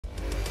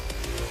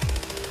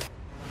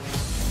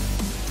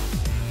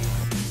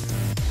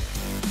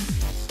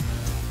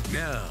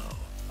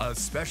A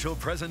special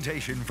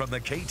presentation from the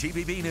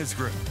KTVB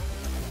Newsroom.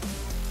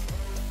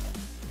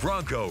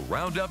 Bronco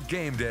Roundup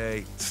Game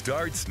Day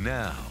starts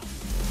now.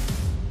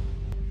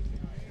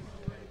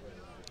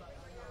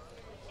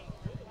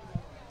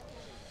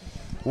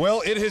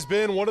 Well, it has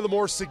been one of the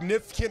more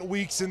significant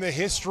weeks in the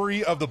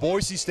history of the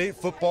Boise State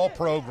football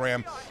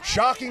program.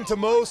 Shocking to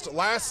most,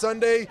 last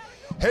Sunday,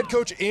 head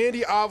coach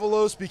Andy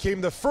Avalos became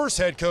the first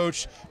head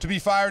coach to be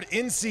fired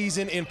in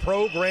season in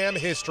program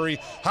history.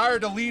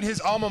 Hired to lead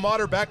his alma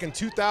mater back in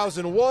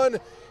 2001,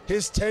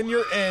 his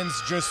tenure ends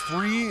just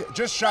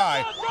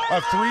shy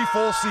of 3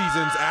 full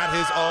seasons at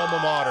his alma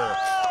mater.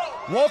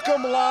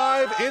 Welcome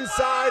live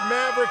inside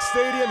Maverik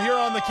Stadium here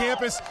on the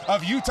campus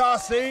of Utah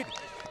State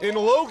in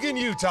Logan,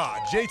 Utah.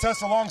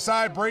 Tust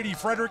alongside Brady,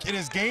 Fredrick. It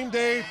is game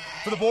day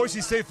for the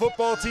Boise State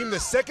football team, the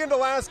second to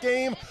last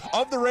game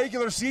of the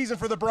regular season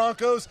for the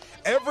Broncos.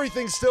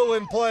 Everything's still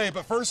in play,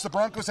 but first the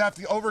Broncos have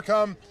to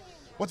overcome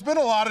what's been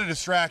a lot of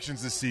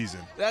distractions this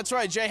season. That's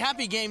right, Jay.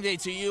 Happy game day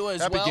to you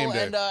as Happy well. Game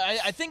day. And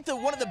I think that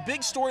one of the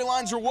big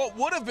storylines, or what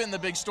would have been the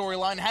big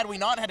storyline had we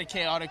not had a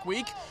chaotic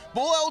week,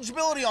 bowl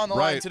eligibility on the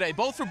line today,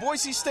 both for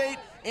Boise State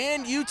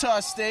and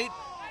Utah State.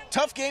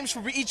 Tough games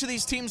for each of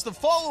these teams the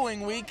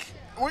following week.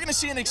 We're going to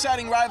see an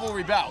exciting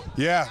rivalry bout.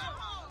 Yeah.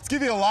 Let's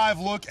give you a live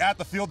look at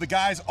the field. The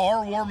guys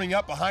are warming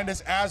up behind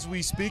us as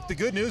we speak. The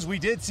good news, we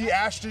did see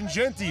Ashton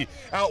Genty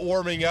out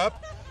warming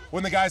up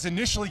when the guys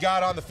initially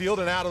got on the field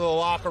and out of the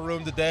locker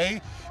room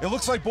today. It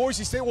looks like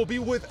Boise State will be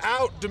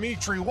without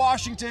Dimitri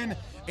Washington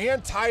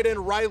and tight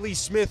end Riley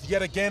Smith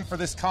yet again for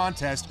this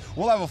contest.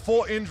 We'll have a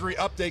full injury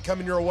update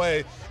coming your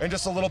way in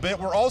just a little bit.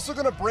 We're also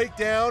going to break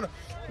down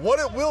what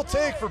it will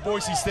take for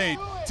Boise State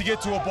to get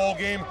to a bowl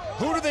game.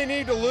 Who do they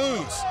need to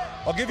lose?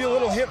 I'll give you a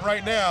little hint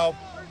right now.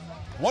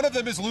 One of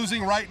them is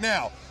losing right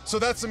now, so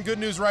that's some good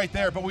news right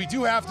there. But we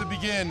do have to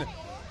begin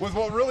with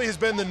what really has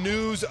been the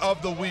news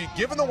of the week.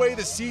 Given the way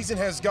the season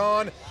has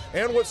gone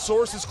and what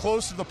sources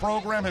close to the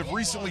program have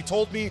recently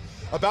told me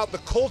about the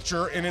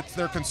culture and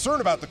their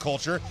concern about the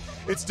culture,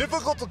 it's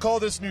difficult to call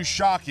this news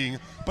shocking,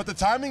 but the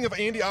timing of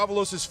Andy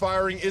Avalos'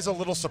 firing is a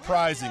little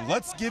surprising.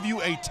 Let's give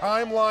you a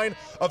timeline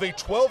of a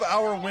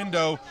 12-hour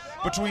window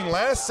between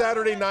last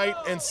Saturday night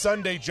and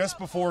Sunday just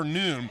before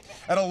noon.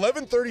 At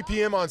 11:30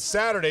 p.m. on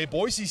Saturday,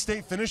 Boise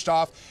State finished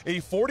off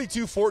a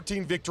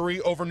 42-14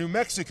 victory over New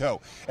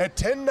Mexico. At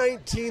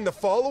 10:19 the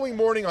following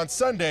morning on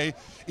Sunday,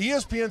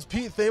 ESPN's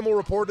Pete Thamel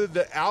reported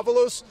that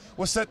Avalos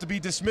was set to be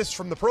dismissed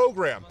from the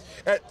program.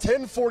 At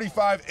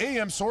 10:45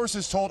 a.m.,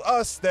 sources told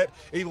us that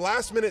a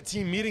last-minute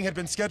team meeting had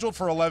been scheduled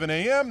for 11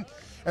 a.m.,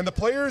 and the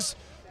players,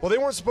 well, they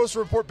weren't supposed to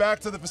report back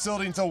to the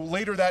facility until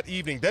later that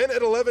evening. Then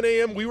at 11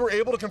 a.m., we were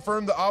able to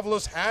confirm that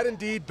Avalos had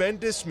indeed been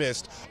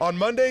dismissed. On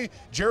Monday,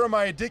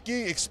 Jeremiah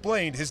Dickey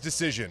explained his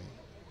decision.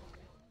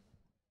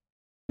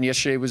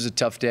 Yesterday was a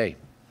tough day.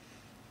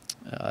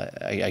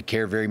 I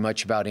care very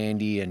much about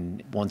Andy,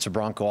 and once a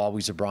Bronco,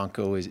 always a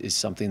Bronco is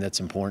something that's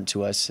important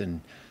to us,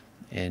 and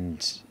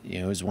you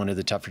know, it was one of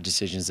the tougher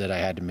decisions that I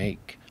had to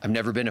make. I've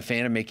never been a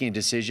fan of making a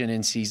decision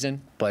in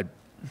season, but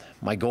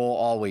my goal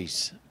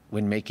always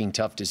when making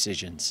tough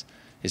decisions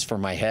is for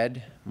my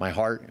head, my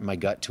heart, and my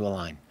gut to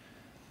align.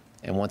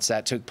 And once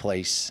that took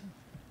place,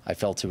 I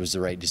felt it was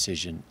the right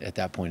decision at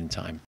that point in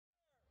time.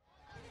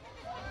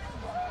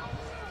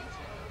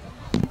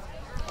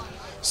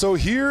 So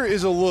here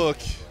is a look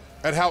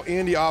at how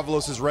Andy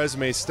Avalos'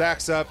 resume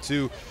stacks up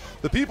to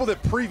the people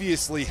that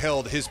previously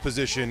held his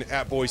position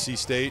at Boise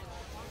State.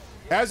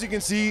 As you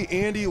can see,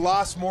 Andy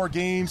lost more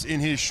games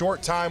in his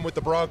short time with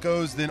the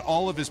Broncos than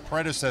all of his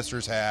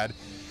predecessors had.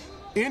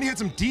 Andy had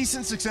some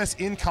decent success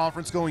in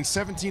conference, going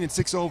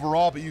 17-6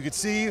 overall, but you could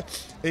see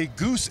a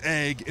goose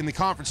egg in the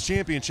conference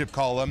championship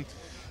column.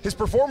 His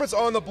performance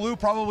on the blue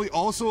probably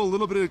also a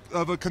little bit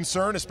of a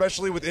concern,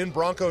 especially within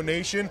Bronco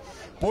Nation.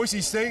 Boise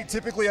State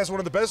typically has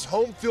one of the best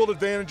home field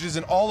advantages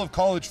in all of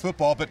college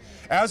football, but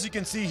as you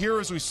can see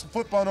here as we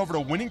flip on over to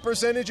winning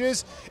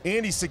percentages,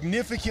 Andy's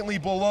significantly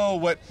below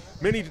what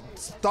many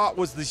thought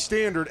was the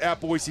standard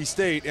at Boise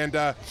State, and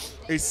a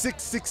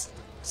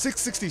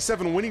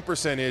 667 winning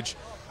percentage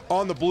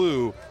on the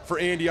blue for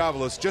Andy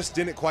Avalos just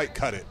didn't quite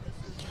cut it.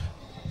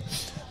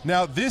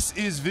 Now this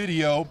is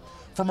video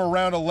from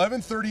around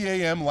 11:30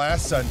 a.m.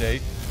 last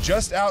Sunday,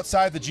 just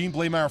outside the Gene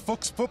Blameyer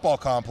football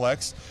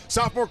complex.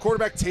 Sophomore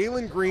quarterback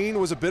Talon Green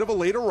was a bit of a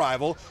late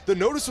arrival. The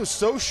notice was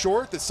so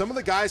short that some of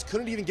the guys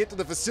couldn't even get to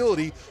the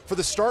facility for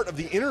the start of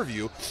the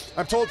interview.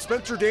 I'm told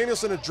Spencer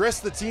Danielson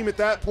addressed the team at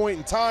that point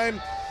in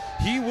time.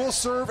 He will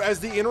serve as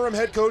the interim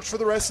head coach for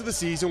the rest of the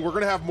season. We're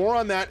going to have more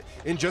on that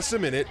in just a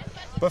minute.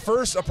 But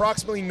first,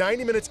 approximately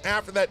 90 minutes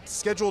after that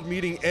scheduled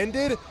meeting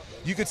ended,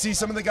 you could see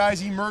some of the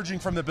guys emerging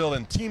from the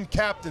building. Team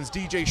captains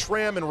DJ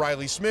Schramm and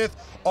Riley Smith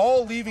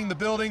all leaving the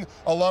building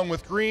along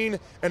with Green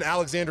and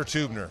Alexander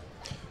Tubner.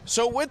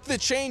 So with the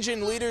change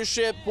in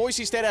leadership,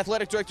 Boise State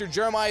Athletic Director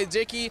Jeremiah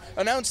Dickey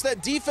announced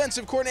that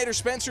defensive coordinator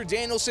Spencer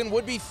Danielson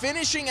would be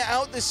finishing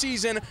out the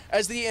season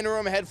as the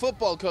interim head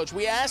football coach.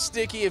 We asked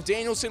Dickey if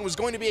Danielson was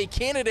going to be a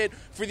candidate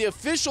for the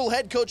official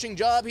head coaching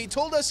job. He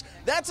told us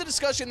that's a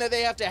discussion that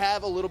they have to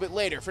have a little bit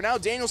later. For now,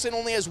 Danielson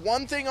only has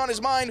one thing on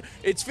his mind.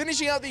 It's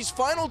finishing out these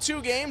final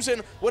 2 games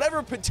and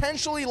whatever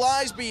potentially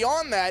lies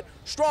beyond that,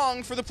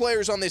 strong for the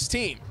players on this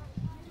team.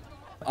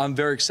 I'm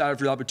very excited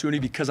for the opportunity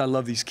because I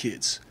love these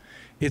kids.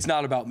 It's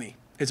not about me.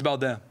 It's about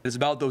them. It's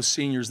about those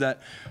seniors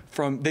that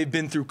they've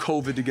been through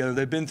COVID together.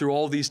 They've been through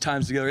all these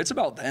times together. It's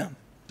about them.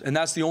 And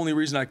that's the only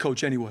reason I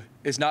coach anyway.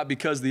 It's not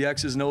because the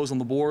X's and O's on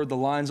the board, the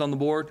lines on the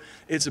board.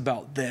 It's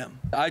about them.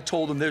 I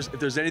told them if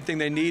there's anything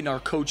they need, and our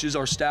coaches,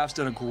 our staff's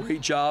done a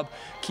great job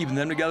keeping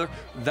them together,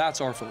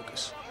 that's our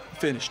focus.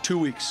 Finish 2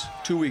 weeks,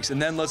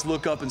 and then let's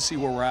look up and see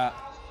where we're at.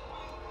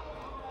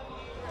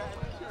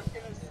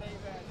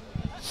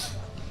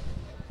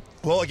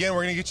 Well, again,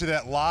 we're going to get you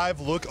that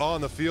live look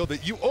on the field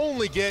that you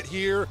only get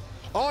here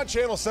on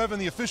Channel 7,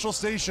 the official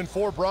station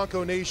for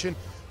Bronco Nation.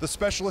 The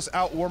specialists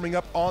out warming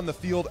up on the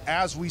field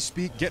as we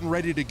speak, getting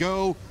ready to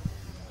go.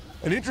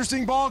 An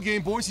interesting ball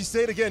game. Boise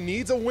State, again,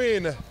 needs a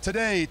win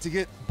today to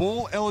get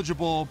bowl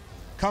eligible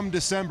come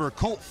December.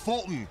 Colt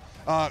Fulton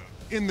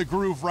in the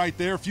groove right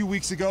there. A few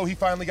weeks ago, he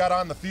finally got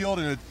on the field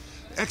and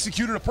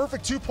executed a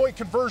perfect 2-point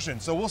conversion.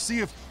 So we'll see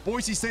if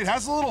Boise State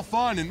has a little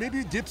fun and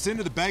maybe dips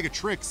into the bag of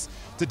tricks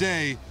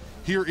today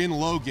here in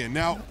Logan.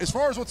 Now, as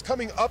far as what's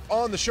coming up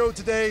on the show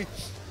today,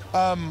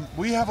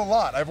 we have a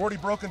lot. I've already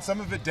broken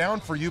some of it down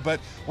for you, but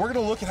we're going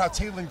to look at how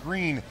Taylon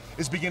Green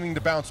is beginning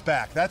to bounce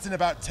back. That's in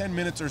about 10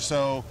 minutes or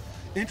so.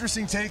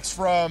 Interesting takes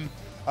from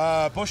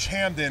Bush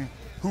Hamden,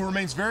 who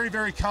remains very,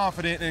 very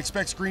confident and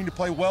expects Green to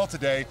play well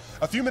today.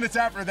 A few minutes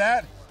after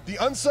that, the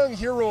unsung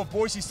hero of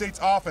Boise State's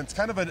offense,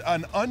 kind of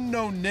an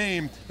unknown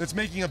name that's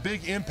making a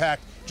big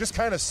impact, just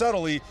kind of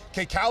subtly.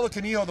 Kekala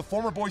Canillo, the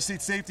former Boise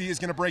State safety, is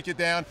going to break it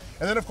down.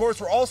 And then, of course,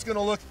 we're also going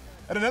to look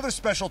at another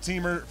special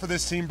teamer for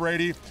this team,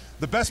 Brady,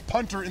 the best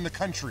punter in the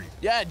country.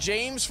 Yeah,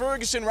 James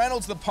Ferguson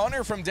Reynolds, the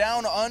punter from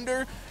down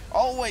under,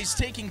 always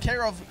taking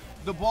care of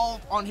the ball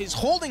on his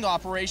holding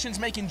operations,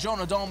 making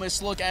Jonah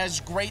Domus look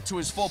as great to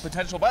his full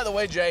potential. By the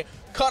way, Jay,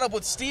 caught up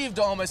with Steve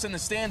Domus in the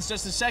stands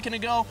just a second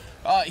ago.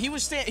 He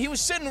was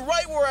sitting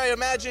right where I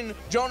imagine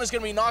Jonah's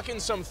going to be knocking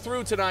some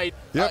through tonight.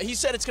 Yep. He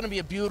said it's going to be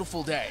a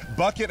beautiful day.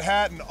 Bucket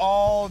hat and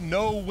all,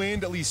 no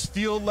wind, at least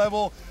field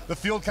level. The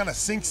field kind of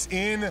sinks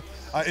in.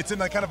 It's in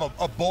like kind of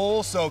a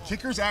bowl, so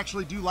kickers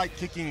actually do like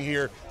kicking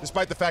here,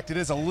 despite the fact it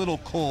is a little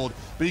cold.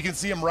 But you can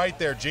see him right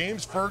there,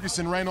 James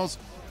Ferguson Reynolds.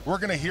 We're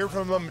going to hear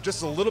from him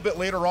just a little bit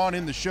later on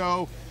in the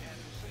show.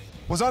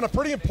 Was on a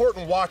pretty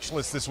important watch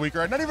list this week,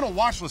 or not even a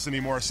watch list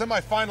anymore, a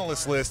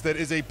semifinalist list that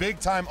is a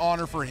big-time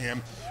honor for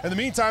him. In the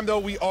meantime, though,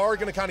 we are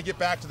going to kind of get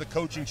back to the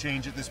coaching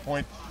change at this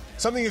point.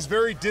 Something is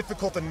very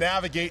difficult to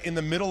navigate in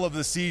the middle of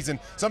the season,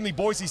 something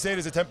Boise State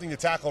is attempting to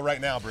tackle right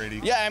now,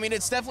 Brady. Yeah, I mean,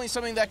 it's definitely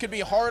something that could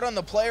be hard on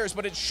the players,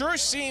 but it sure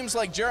seems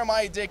like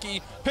Jeremiah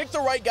Dickey picked the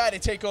right guy to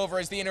take over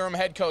as the interim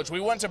head coach. We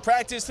went to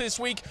practice this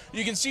week.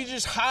 You can see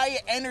just high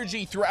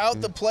energy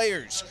throughout the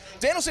players.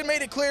 Danielson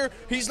made it clear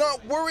he's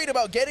not worried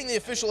about getting the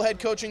official head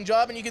coaching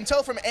job, and you can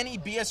tell from any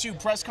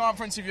BSU press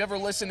conference, if you ever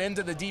listened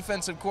into the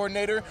defensive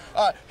coordinator,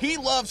 he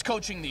loves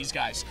coaching these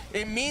guys.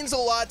 It means a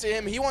lot to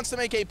him. He wants to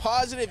make a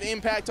positive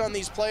impact on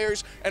these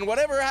players, and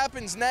whatever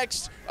happens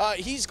next,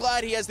 he's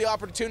glad he has the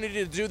opportunity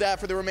to do that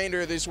for the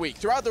remainder of this week.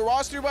 Throughout the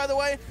roster, by the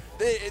way,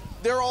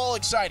 they're all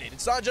excited.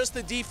 It's not just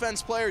the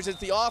defense players, it's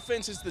the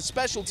offense, it's the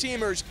special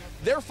teamers.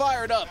 They're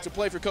fired up to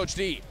play for Coach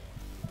D.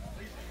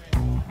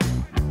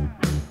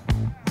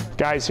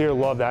 Guys here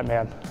love that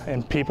man,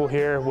 and people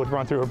here would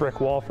run through a brick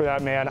wall for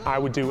that man. I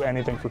would do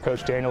anything for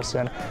Coach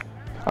Danielson.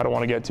 I don't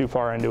want to get too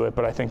far into it,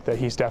 but I think that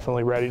he's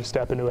definitely ready to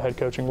step into a head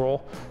coaching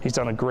role. He's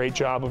done a great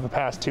job over the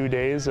past 2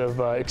 days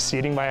of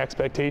exceeding my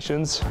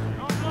expectations.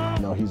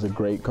 You know, he's a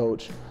great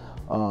coach.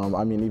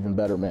 I mean, even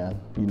better, man.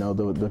 You know,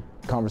 the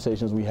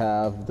conversations we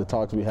have, the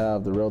talks we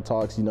have, the real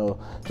talks, you know,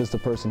 just the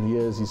person he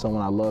is. He's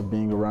someone I love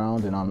being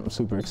around, and I'm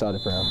super excited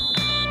for him.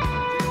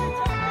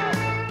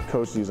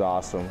 Coach D's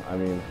awesome. I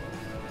mean,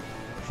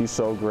 he's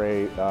so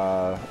great,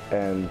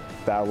 and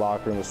that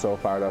locker room is so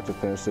fired up to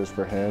finish this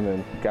for him,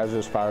 and guys are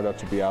just fired up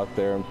to be out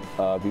there and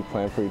be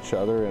playing for each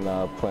other and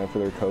playing for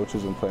their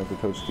coaches and playing for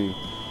Coach D.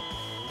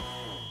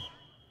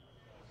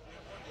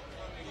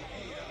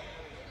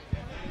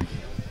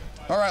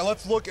 All right,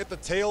 let's look at the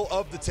tail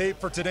of the tape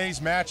for today's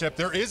matchup.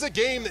 There is a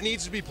game that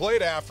needs to be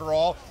played after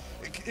all.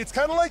 It's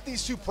kind of like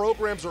these two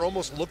programs are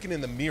almost looking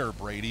in the mirror,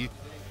 Brady.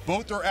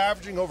 Both are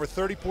averaging over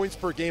 30 points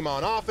per game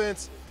on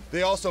offense.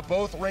 They also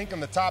both rank in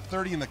the top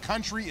 30 in the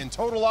country in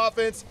total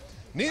offense.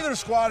 Neither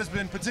squad has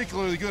been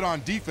particularly good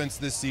on defense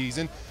this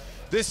season.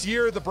 This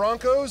year, the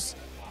Broncos,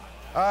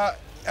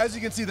 as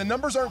you can see, the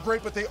numbers aren't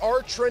great, but they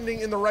are trending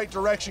in the right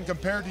direction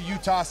compared to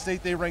Utah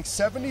State. They rank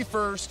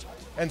 71st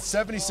and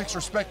 76th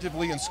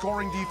respectively in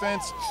scoring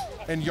defense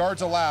and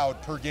yards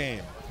allowed per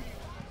game.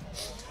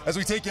 As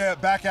we take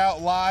it back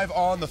out live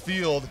on the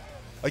field,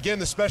 Again,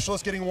 the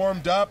specialists getting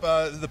warmed up.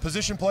 The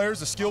position players,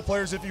 the skill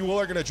players, if you will,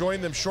 are going to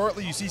join them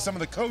shortly. You see some of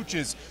the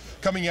coaches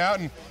coming out.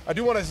 And I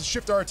do want to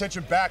shift our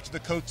attention back to the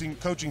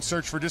coaching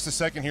search for just a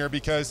second here,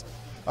 because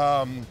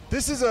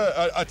this is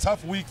a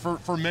tough week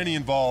for many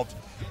involved.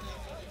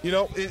 You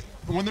know,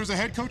 when there's a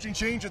head coaching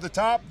change at the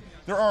top,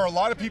 there are a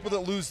lot of people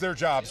that lose their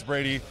jobs,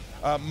 Brady.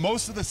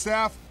 Most of the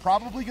staff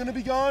probably going to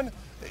be gone.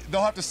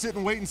 They'll have to sit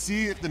and wait and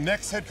see if the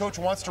next head coach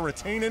wants to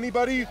retain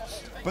anybody.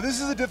 But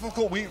this is a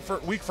difficult week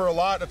for a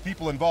lot of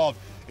people involved.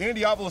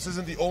 Andy Avalos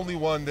isn't the only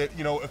one that,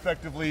 you know,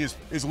 effectively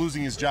is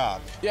losing his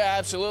job. Yeah,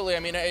 absolutely. I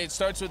mean, it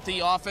starts with the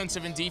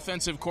offensive and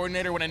defensive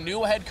coordinator. When a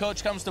new head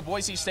coach comes to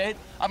Boise State,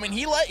 I mean,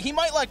 he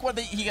might like what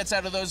he gets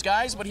out of those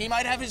guys, but he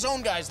might have his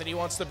own guys that he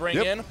wants to bring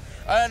in.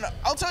 And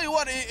I'll tell you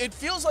what, it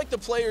feels like the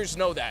players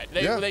know that.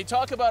 They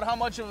talk about how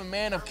much of a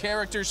man of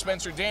character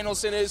Spencer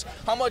Danielson is,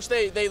 how much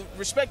they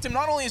respect him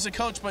not only as a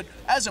coach, but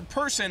as a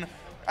person.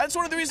 That's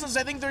one of the reasons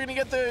I think they're going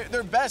to get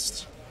their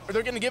best, or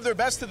they're going to give their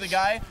best to the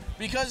guy,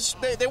 because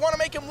they want to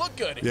make him look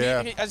good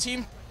as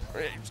he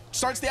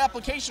starts the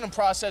application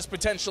process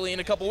potentially in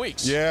a couple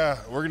weeks. Yeah,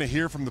 we're going to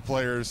hear from the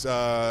players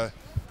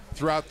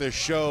throughout this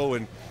show,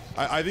 and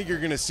I think you're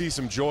going to see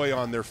some joy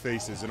on their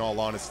faces, in all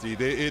honesty.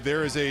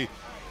 There is a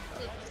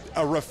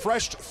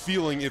refreshed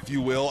feeling, if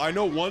you will. I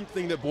know one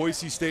thing that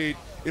Boise State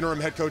interim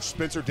head coach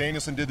Spencer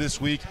Danielson did this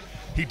week.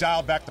 He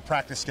dialed back the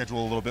practice schedule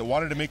a little bit,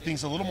 wanted to make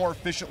things a little more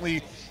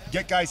efficiently,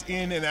 get guys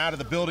in and out of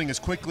the building as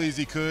quickly as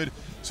he could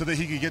so that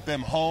he could get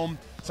them home.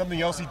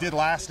 Something else he did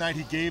last night,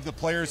 he gave the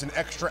players an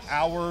extra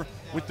hour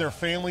with their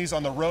families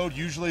on the road.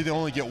 Usually they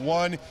only get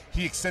one.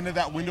 He extended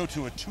that window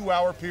to a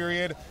 2-hour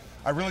period.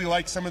 I really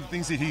like some of the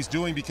things that he's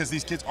doing, because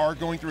these kids are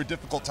going through a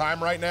difficult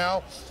time right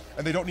now,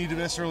 and they don't need to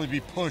necessarily be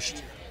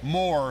pushed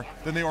more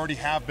than they already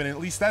have been. At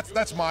least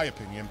that's my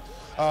opinion.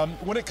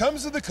 When it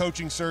comes to the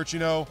coaching search, you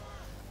know,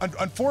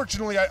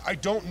 unfortunately, I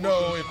don't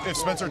know if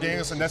Spencer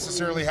Danielson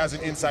necessarily has an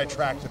inside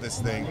track to this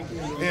thing.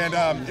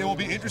 And it will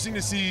be interesting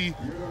to see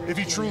if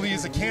he truly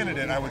is a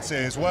candidate, I would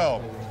say, as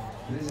well.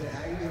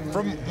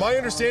 From my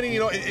understanding, you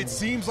know, it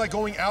seems like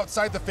going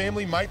outside the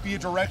family might be a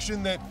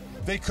direction that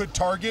they could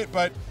target,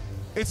 but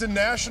it's a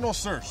national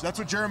search. That's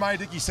what Jeremiah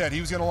Dickey said. He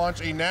was going to launch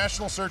a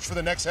national search for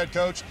the next head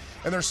coach,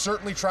 and they're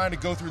certainly trying to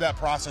go through that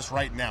process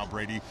right now,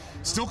 Brady.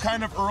 Still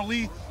kind of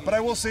early, but I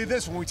will say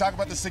this. When we talk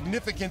about the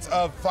significance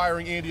of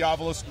firing Andy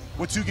Avalos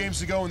with 2 games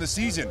to go in the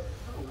season,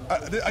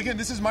 again,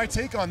 this is my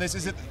take on this,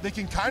 is that they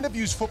can kind of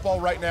use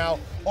football right now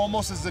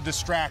almost as a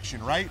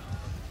distraction, right?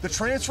 The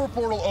transfer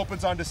portal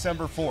opens on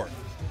December 4th.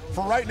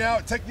 For right now,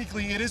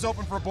 technically, it is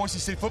open for Boise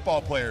State football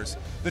players.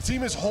 The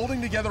team is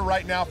holding together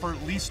right now for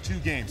at least 2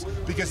 games,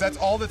 because that's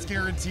all that's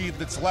guaranteed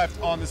that's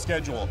left on the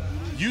schedule.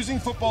 Using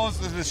football as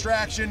a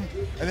distraction,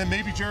 and then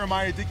maybe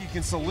Jeremiah Dickey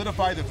can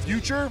solidify the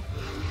future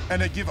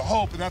and give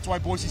hope, and that's why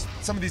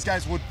some of these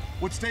guys would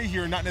stay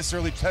here and not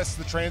necessarily test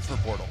the transfer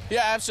portal.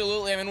 Yeah,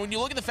 absolutely. I mean, when you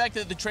look at the fact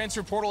that the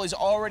transfer portal is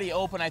already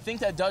open, I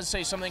think that does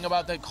say something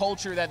about the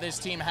culture that this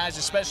team has,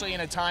 especially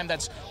in a time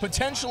that's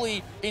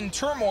potentially in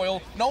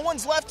turmoil. No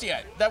one's left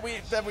yet that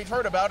we've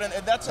heard about, and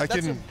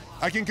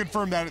I can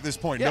confirm that at this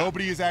point. Yeah.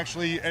 Nobody has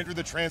actually entered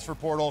the transfer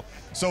portal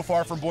so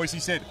far from Boise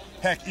State.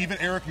 Heck, even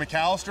Eric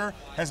McAllister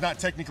has not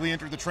technically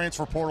entered the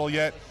transfer portal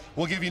yet.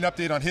 We'll give you an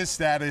update on his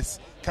status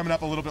coming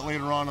up a little bit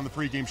later on the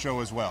pregame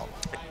show as well.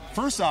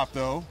 First off,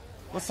 though,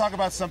 let's talk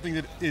about something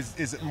that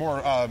is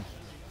more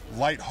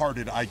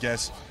lighthearted, I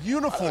guess.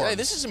 Uniforms. Hey,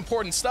 this is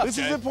important stuff, This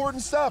is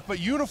important stuff, but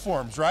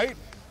uniforms, right?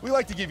 We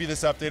like to give you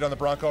this update on the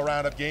Bronco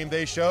Roundup Game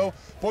Day Show.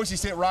 Boise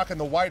State rocking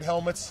the white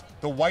helmets,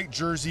 the white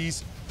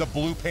jerseys, the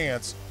blue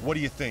pants. What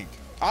do you think?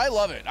 I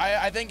love it.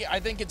 I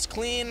think it's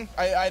clean.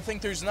 I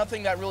think there's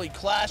nothing that really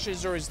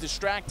clashes or is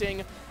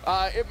distracting.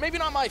 Maybe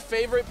not my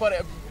favorite,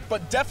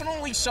 but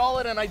definitely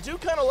solid, and I do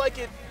kind of like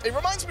it. It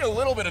reminds me a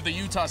little bit of the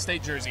Utah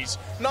State jerseys.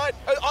 Not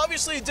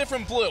obviously a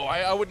different blue.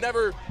 I would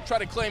never try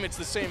to claim it's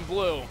the same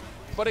blue,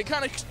 but it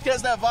kind of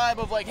has that vibe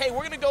of like, hey, we're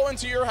going to go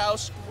into your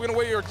house, we're going to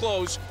wear your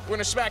clothes, we're going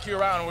to smack you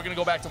around, and we're going to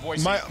go back to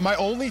Boise. My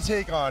only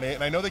take on it,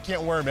 and I know they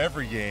can't wear them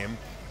every game,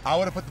 I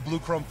would have put the blue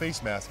chrome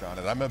face mask on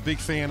it. I'm a big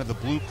fan of the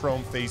blue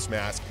chrome face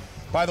mask.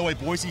 By the way,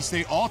 Boise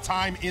State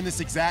all-time in this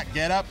exact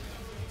getup,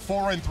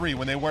 4-3.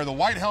 When they wear the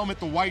white helmet,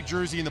 the white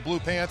jersey, and the blue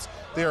pants,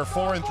 they are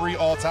 4-3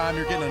 all-time.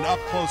 You're getting an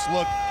up-close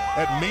look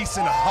at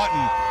Mason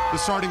Hutton, the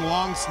starting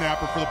long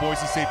snapper for the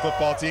Boise State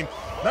football team.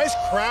 Nice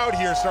crowd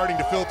here starting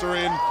to filter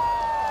in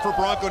for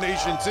Bronco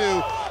Nation,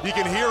 too. You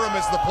can hear them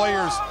as the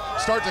players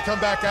start to come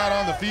back out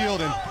on the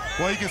field. And,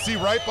 well, you can see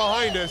right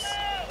behind us,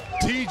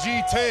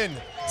 TG10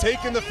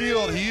 taking the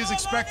field. He is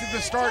expected to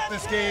start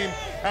this game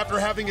after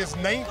having his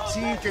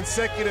 19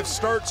 consecutive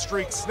start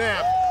streak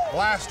snap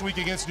last week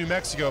against New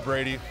Mexico,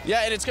 Brady.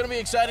 Yeah, and it's going to be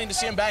exciting to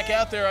see him back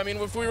out there. I mean,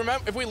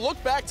 if we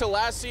look back to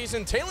last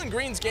season, Taylen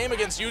Green's game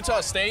against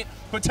Utah State,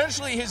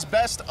 potentially his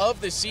best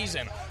of the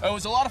season. It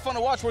was a lot of fun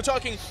to watch. We're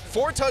talking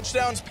 4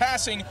 touchdowns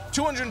passing,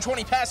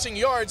 220 passing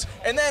yards,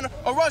 and then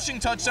a rushing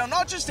touchdown.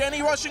 Not just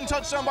any rushing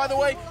touchdown, by the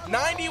way,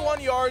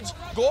 91 yards,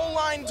 goal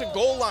line to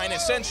goal line,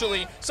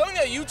 essentially. Something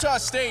that Utah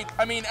State,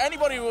 I mean,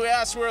 anybody who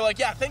asked, we're like,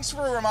 yeah, thanks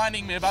for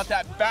reminding me about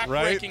that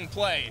back-breaking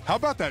play. How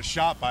about that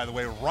shot, by the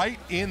way, right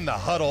in the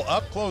huddle,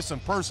 up close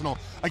and personal.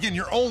 Again,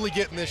 you're only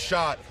getting this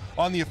shot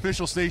on the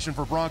official station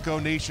for Bronco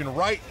Nation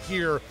right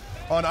here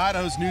on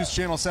Idaho's News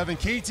Channel 7,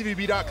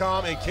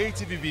 KTVB.com, and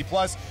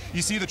KTVB+.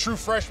 You see the true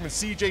freshman,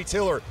 C.J.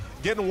 Tiller,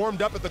 getting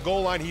warmed up at the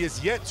goal line. He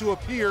has yet to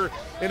appear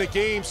in a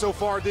game so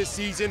far this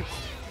season.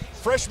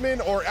 Freshmen,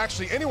 or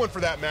actually anyone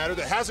for that matter,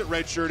 that hasn't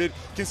redshirted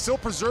can still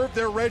preserve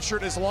their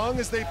redshirt as long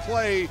as they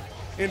play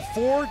in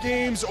 4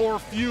 games or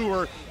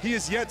fewer. He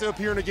has yet to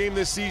appear in a game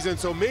this season,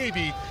 so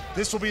maybe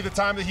this will be the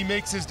time that he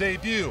makes his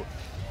debut.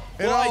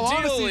 Well,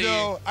 ideally,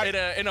 though,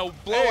 in a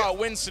blowout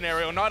win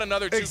scenario, not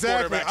another 2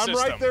 quarterback system.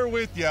 I'm right there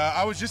with you.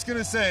 I was just going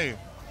to say,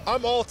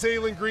 I'm all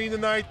Taylen Green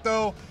tonight,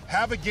 though.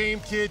 Have a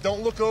game, kid.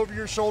 Don't look over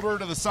your shoulder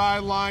to the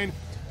sideline.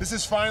 This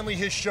is finally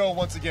his show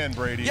once again,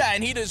 Brady. Yeah,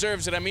 and he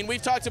deserves it. I mean,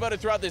 we've talked about it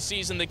throughout this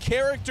season. The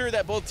character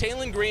that both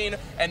Taylen Green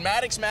and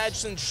Maddox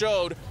Madsen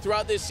showed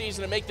throughout this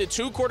season to make the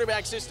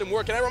 2-quarterback system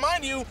work. And I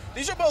remind you,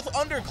 these are both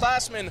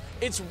underclassmen.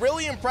 It's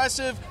really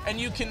impressive, and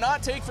you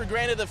cannot take for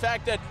granted the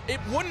fact that it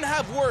wouldn't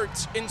have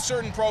worked in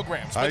certain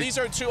programs. But these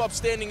are 2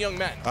 upstanding young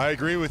men. I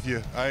agree with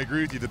you.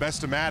 The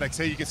best of Maddox.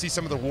 Hey, you can see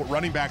some of the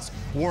running backs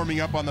warming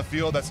up on the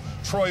field. That's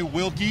Troy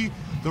Wilkie,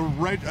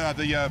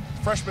 the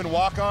freshman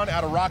walk-on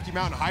out of Rocky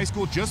Mountain High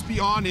School. Just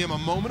beyond him a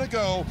moment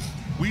ago,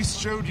 we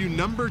showed you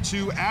number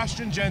 2,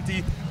 Ashton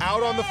Jeanty,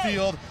 out on the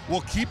field.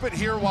 We'll keep it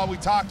here while we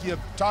talk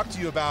to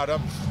you about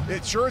him.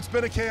 It's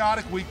been a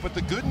chaotic week, but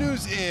the good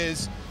news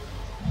is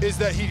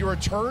that he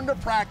returned to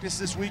practice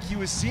this week. He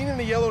was seen in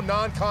a yellow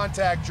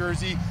non-contact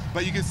jersey,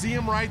 but you can see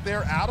him right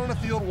there out on the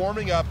field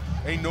warming up.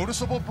 A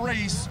noticeable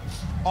brace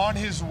on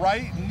his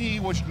right knee,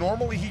 which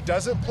normally he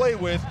doesn't play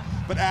with.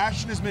 But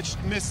Ashton has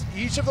missed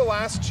each of the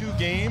last 2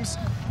 games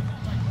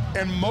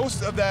and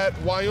most of that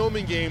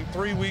Wyoming game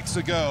 3 weeks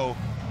ago.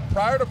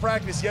 Prior to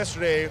practice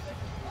yesterday,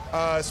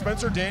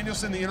 Spencer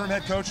Danielson, the interim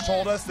head coach,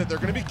 told us that they're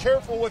going to be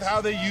careful with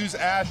how they use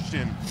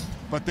Ashton,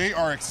 but they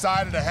are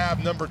excited to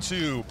have number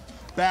 2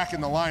 back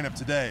in the lineup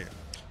today.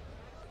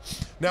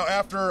 Now,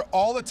 after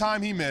all the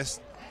time he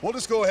missed, we'll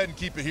just go ahead and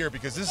keep it here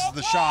because this is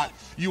the shot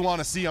you want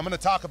to see. I'm going to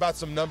talk about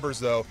some numbers,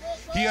 though.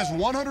 He has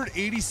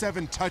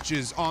 187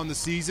 touches on the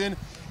season.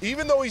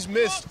 Even though he's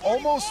missed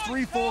almost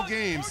 3 full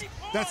games,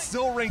 that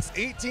still ranks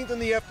 18th in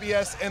the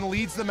FBS and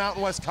leads the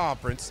Mountain West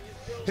Conference.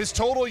 His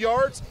total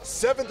yards,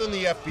 7th in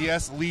the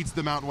FBS, leads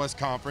the Mountain West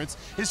Conference.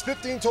 His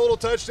 15 total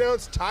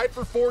touchdowns, tied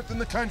for 4th in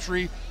the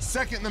country,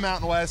 2nd in the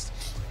Mountain West.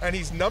 And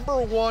he's number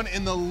 1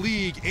 in the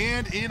league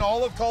and in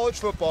all of college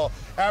football,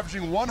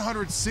 averaging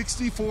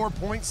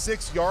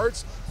 164.6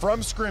 yards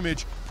from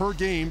scrimmage per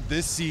game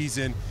this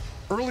season.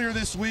 Earlier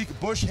this week,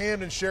 Bush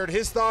Hamden shared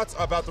his thoughts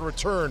about the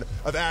return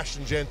of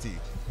Ashton Jeanty.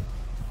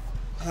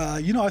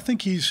 I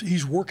think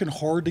he's working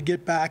hard to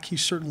get back. He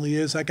certainly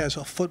is. That guy's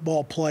a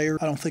football player.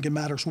 I don't think it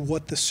matters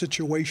what the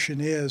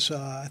situation is.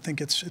 I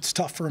think it's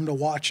tough for him to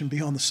watch and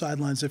be on the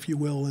sidelines, if you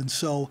will. And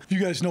so you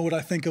guys know what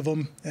I think of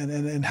him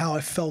and how I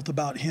felt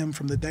about him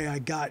from the day I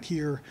got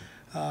here.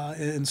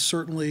 And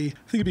certainly,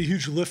 I think it'd be a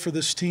huge lift for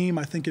this team.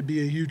 I think it'd be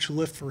a huge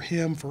lift for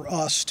him, for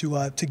us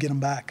to get him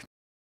back.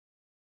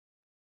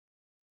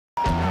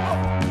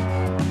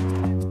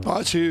 Oh,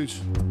 it's huge.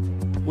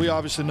 We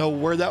obviously know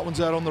where that one's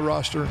at on the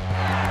roster.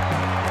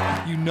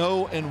 You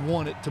know and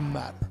want it to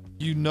matter.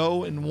 You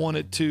know and want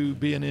it to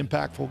be an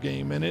impactful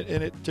game, and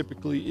it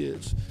typically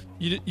is.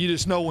 You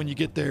just know when you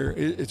get there,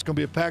 it's going to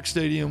be a packed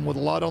stadium with a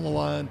lot on the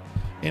line,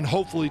 and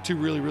hopefully 2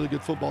 really, really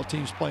good football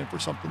teams playing for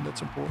something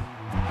that's important.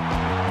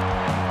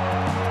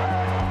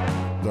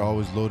 They're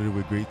always loaded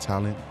with great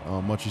talent.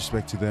 Much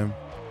respect to them.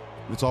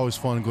 It's always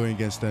fun going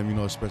against them,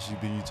 especially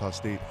being Utah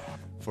State.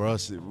 For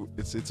us,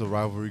 it's a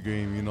rivalry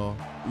game,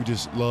 We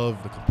just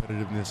love the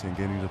competitiveness and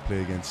getting to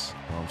play against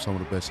some of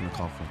the best in the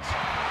conference.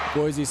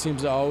 Boise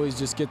seems to always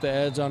just get the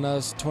edge on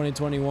us.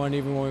 2021,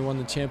 even when we won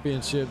the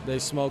championship, they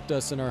smoked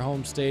us in our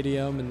home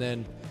stadium. And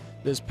then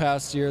this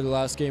past year, the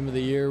last game of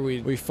the year,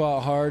 we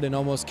fought hard and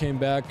almost came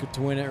back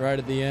to win it right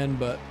at the end,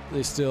 but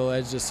they still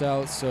edged us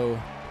out.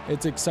 So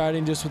it's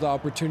exciting just with the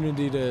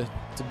opportunity to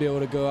be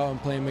able to go out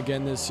and play them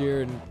again this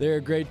year. And they're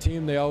a great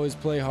team. They always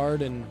play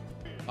hard, and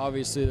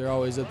obviously they're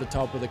always at the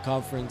top of the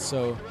conference,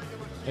 so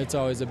it's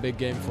always a big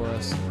game for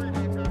us.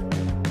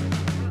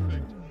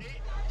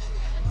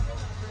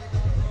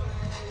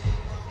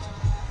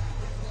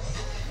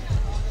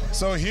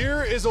 So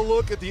here is a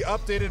look at the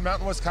updated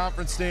Mountain West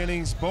Conference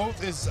standings. Both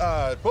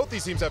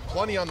these teams have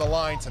plenty on the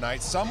line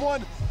tonight.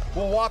 Someone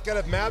will walk out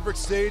of Maverik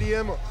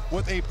Stadium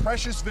with a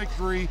precious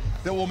victory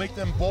that will make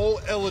them bowl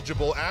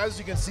eligible. As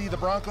you can see, the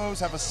Broncos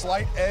have a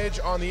slight edge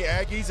on the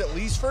Aggies, at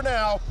least for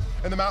now.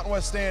 in the Mountain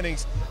West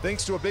standings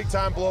thanks to a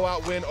big-time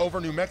blowout win over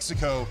New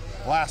Mexico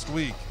last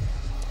week.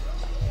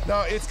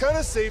 Now, it's kind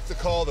of safe to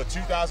call the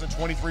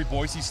 2023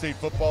 Boise State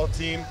football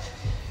team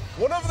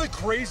one of the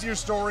crazier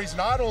stories,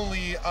 not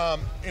only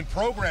in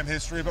program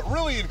history, but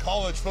really in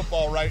college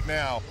football right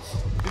now.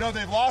 You know,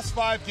 they've lost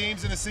 5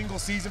 games in a single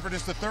season for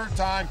just the 3rd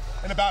time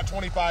in about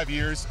 25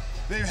 years.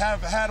 They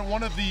have had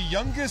one of the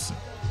youngest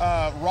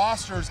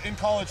rosters in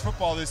college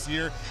football this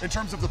year in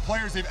terms of the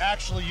players they've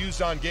actually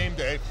used on game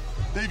day.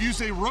 They've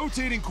used a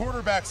rotating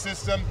quarterback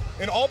system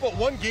in all but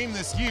 1 game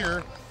this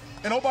year.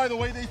 And oh, by the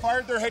way, they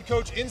fired their head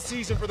coach in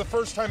season for the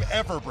first time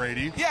ever,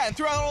 Brady. Yeah, and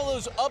throughout all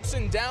those ups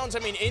and downs, I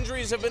mean,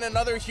 injuries have been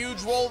another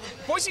huge role.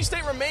 Boise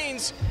State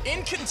remains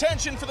in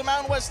contention for the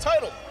Mountain West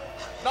title.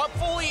 Not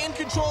fully in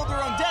control of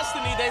their own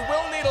destiny. They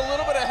will need a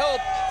little bit of help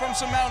from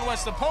some Mountain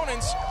West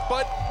opponents,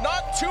 but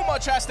not too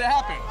much has to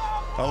happen.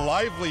 A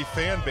lively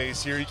fan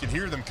base here. You can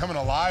hear them coming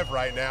alive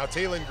right now.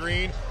 Taylen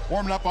Green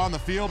warming up on the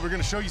field. We're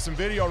going to show you some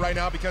video right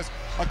now because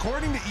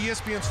according to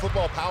ESPN's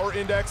Football Power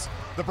Index,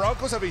 the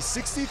Broncos have a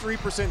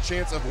 63%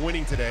 chance of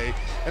winning today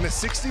and a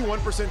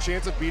 61%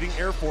 chance of beating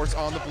Air Force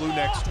on the Blue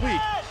next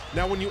week.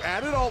 Now, when you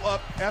add it all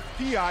up,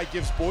 FPI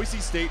gives Boise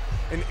State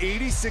an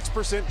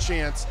 86%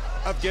 chance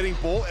of getting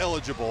bowl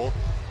eligible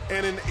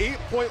and an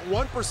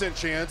 8.1%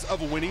 chance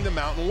of winning the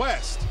Mountain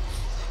West.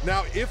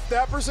 Now, if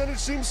that percentage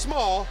seems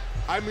small,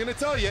 I'm going to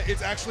tell you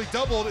it's actually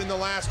doubled in the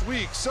last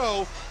week.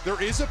 So there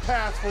is a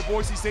path for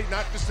Boise State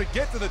not just to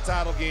get to the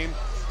title game,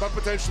 but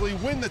potentially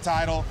win the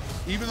title,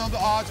 even though the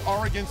odds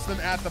are against them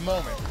at the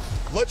moment.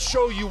 Let's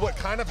show you what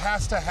kind of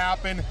has to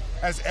happen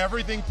as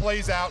everything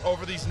plays out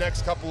over these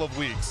next couple of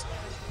weeks.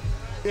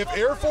 If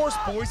Air Force,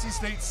 Boise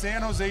State,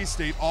 San Jose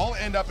State all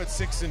end up at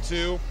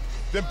 6-2,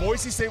 then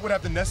Boise State would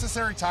have the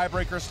necessary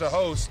tiebreakers to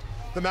host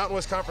the Mountain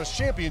West Conference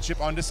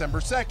Championship on December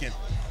 2nd.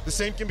 The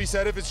same can be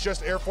said if it's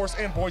just Air Force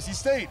and Boise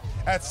State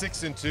at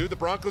 6-2. The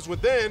Broncos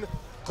would then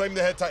claim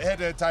the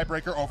head-to-head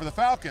tiebreaker over the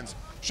Falcons.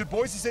 Should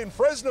Boise State and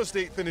Fresno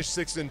State finish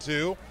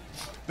 6-2,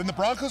 then the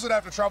Broncos would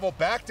have to travel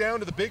back down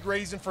to the Big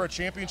Raisin for a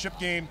championship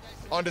game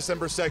on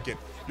December 2nd.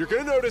 You're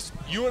going to notice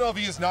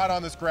UNLV is not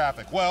on this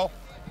graphic. Well,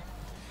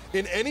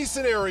 in any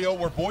scenario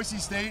where Boise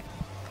State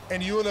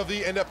and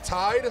UNLV end up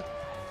tied,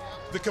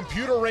 the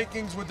computer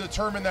rankings would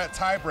determine that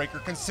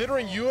tiebreaker.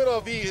 Considering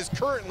UNLV is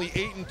currently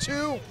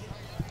 8-2,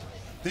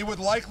 they would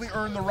likely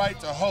earn the right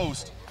to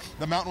host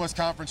the Mountain West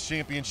Conference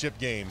Championship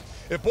game.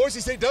 If Boise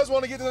State does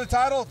want to get to the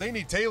title, they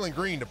need Taylen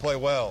Green to play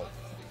well.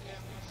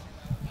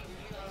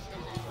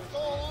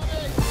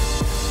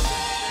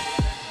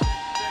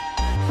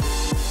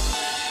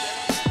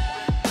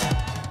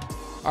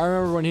 I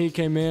remember when he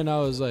came in, I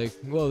was like,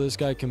 whoa, this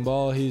guy can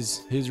ball.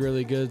 He's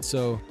really good.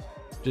 So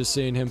just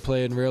seeing him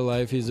play in real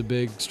life, he's a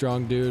big,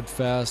 strong dude,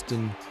 fast,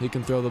 and he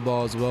can throw the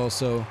ball as well.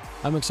 So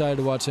I'm excited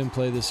to watch him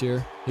play this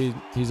year.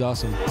 He's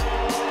awesome.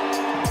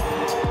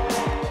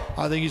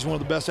 I think he's one of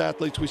the best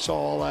athletes we saw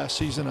all last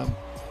season.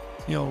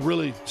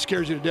 Really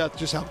scares you to death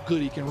just how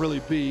good he can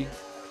really be.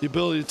 The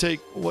ability to take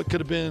what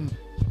could have been,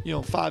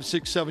 5,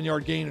 6, 7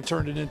 yard gain and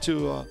turn it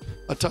into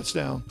a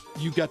touchdown.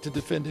 You got to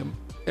defend him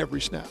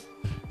every snap.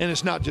 And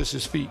it's not just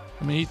his feet.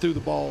 I mean, he threw the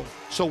ball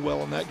so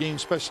well in that game,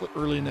 especially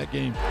early in that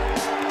game.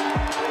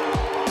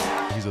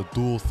 He's a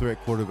dual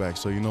threat quarterback,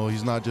 so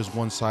he's not just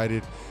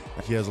one-sided.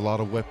 He has a lot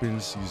of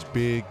weapons. He's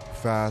big,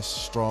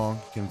 fast, strong,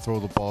 can throw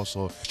the ball.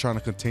 So trying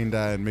to contain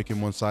that and make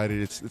him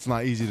one-sided, it's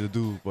not easy to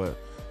do, but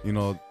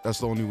that's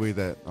the only way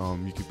that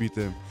you can beat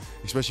them.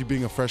 Especially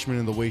being a freshman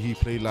and the way he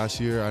played last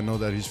year, I know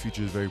that his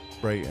future is very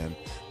bright and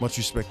much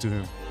respect to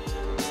him.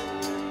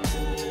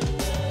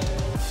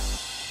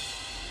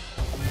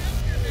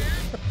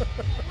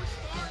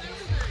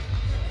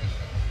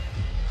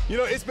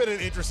 It's been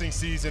an interesting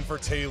season for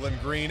Taylen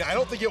Green. I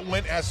don't think it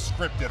went as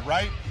scripted,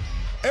 right?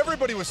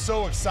 Everybody was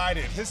so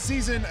excited. His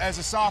season as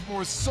a sophomore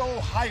was so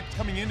hyped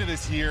coming into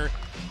this year.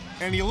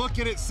 And you look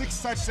at it,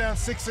 6 touchdowns,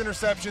 6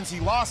 interceptions. He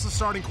lost the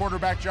starting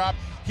quarterback job.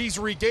 He's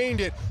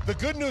regained it. The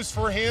good news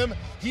for him,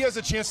 he has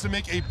a chance to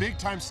make a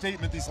big-time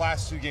statement these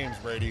last 2 games,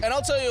 Brady. And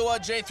I'll tell you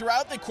what, Jay,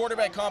 throughout the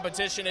quarterback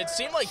competition, it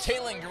seemed like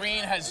Taylen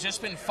Green has just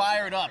been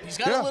fired up. He's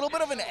got a little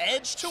bit of an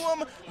edge to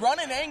him,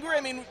 running angry.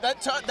 I mean,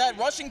 that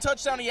rushing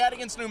touchdown he had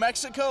against New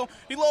Mexico,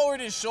 he lowered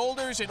his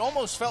shoulders. It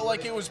almost felt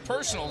like it was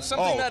personal.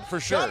 Something that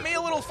got me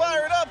a little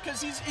fired up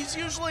because he's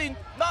usually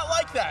not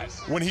like that.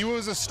 When he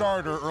was a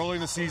starter early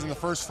in the season, the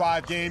first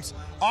 5 games,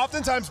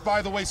 oftentimes,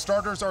 by the way,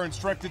 starters are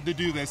instructed to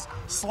do this.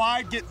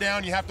 Slide, get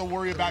down, you have to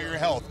worry about your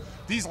health.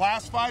 These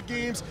last 5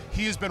 games,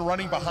 he has been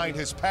running behind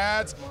his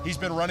pads. He's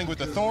been running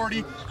with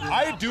authority.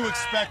 I do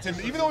expect him,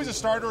 even though he's a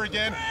starter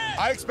again,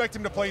 I expect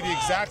him to play the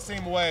exact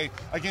same way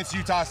against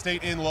Utah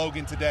State in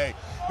Logan today.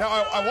 Now,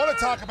 I want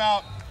to talk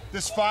about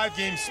this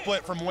 5-game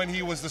split from when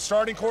he was the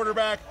starting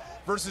quarterback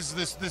versus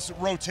this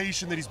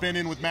rotation that he's been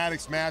in with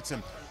Maddox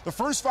Matson. The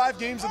first 5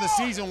 games of the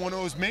season, when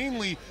it was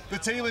mainly the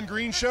Taylen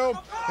Green show,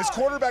 his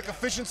quarterback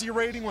efficiency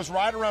rating was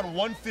right around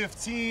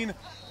 115,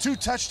 2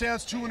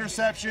 touchdowns, 2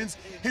 interceptions.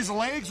 His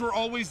legs were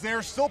always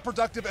there, still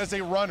productive as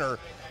a runner,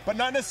 but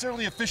not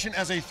necessarily efficient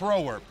as a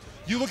thrower.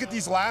 You look at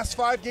these last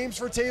 5 games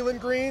for Taylen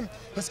Green,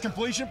 his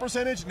completion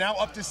percentage now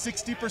up to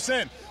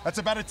 60%. That's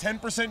about a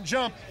 10%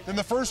 jump than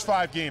the first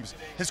 5 games.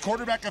 His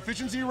quarterback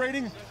efficiency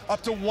rating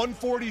up to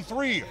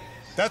 143.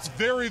 That's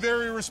very,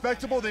 very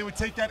respectable. They would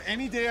take that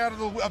any day out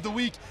of the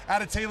week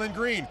out of Taylen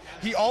Green.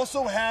 He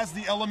also has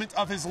the element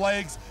of his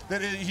legs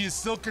that he is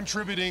still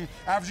contributing,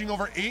 averaging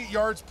over 8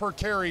 yards per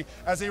carry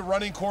as a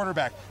running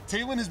quarterback.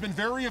 Taylen has been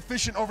very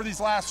efficient over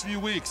these last few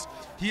weeks.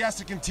 He has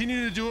to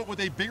continue to do it with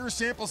a bigger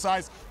sample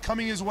size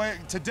coming his way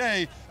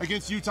today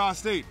against Utah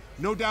State.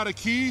 No doubt a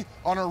key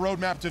on our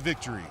roadmap to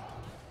victory.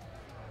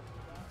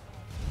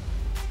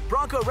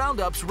 Bronco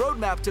Roundup's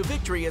Roadmap to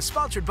Victory is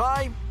sponsored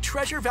by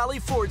Treasure Valley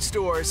Ford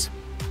Stores.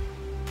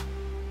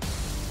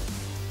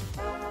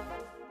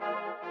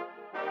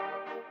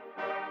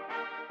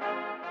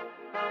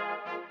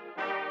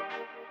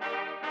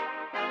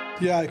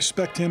 Yeah, I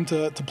expect him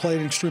to play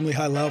at an extremely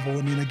high level.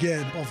 I mean,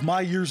 again, of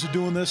my years of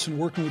doing this and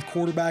working with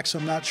quarterbacks,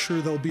 I'm not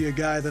sure there'll be a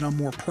guy that I'm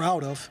more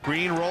proud of.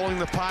 Green rolling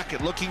the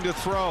pocket, looking to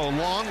throw.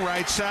 Long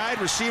right side,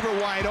 receiver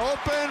wide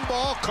open,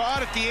 ball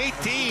caught at the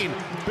 18.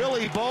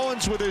 Billy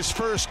Bowens with his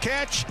first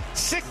catch,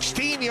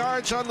 16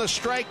 yards on the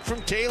strike from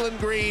Taylen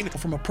Green.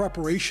 From a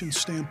preparation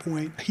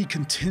standpoint, he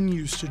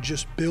continues to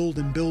just build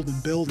and build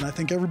and build. And I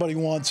think everybody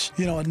wants,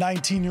 you know, a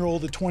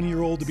 19-year-old, a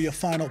 20-year-old to be a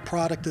final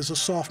product as a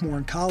sophomore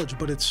in college,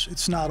 but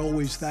it's not always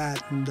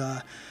that. And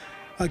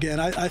again,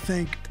 I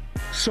think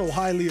so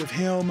highly of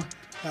him.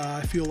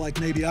 I feel like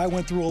maybe I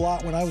went through a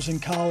lot when I was in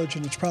college,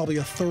 and it's probably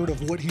a third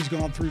of what he's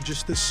gone through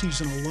just this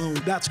season alone.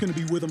 That's going to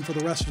be with him for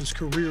the rest of his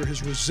career,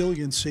 his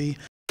resiliency.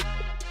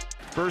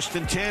 1st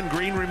and 10,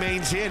 Green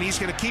remains in. He's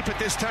going to keep it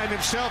this time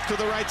himself to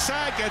the right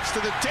side, gets to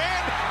the 10,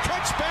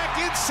 cuts back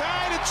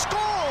inside and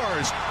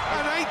scores!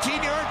 A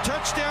 19-yard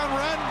touchdown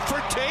run for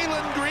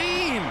Taylen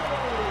Green.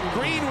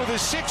 Green with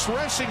his 6th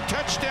rushing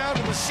touchdown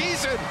of the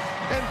season,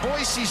 and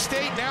Boise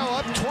State now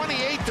up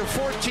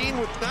 28-14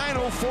 with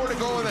 9:04 to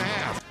go in the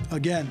half.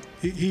 Again,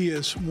 he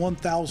is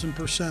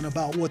 1,000%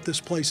 about what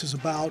this place is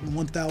about and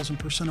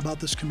 1,000%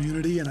 about this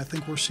community, and I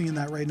think we're seeing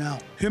that right now.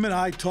 Him and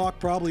I talk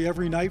probably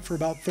every night for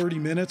about 30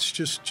 minutes,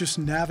 just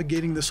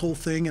navigating this whole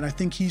thing, and I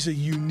think he's a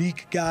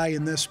unique guy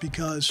in this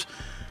because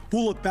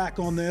we'll look back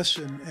on this,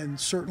 and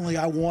certainly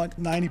I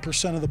want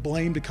 90% of the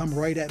blame to come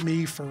right at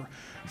me for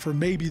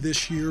maybe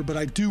this year, but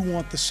I do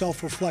want the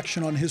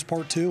self-reflection on his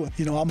part too.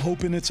 You know, I'm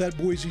hoping it's at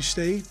Boise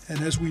State, and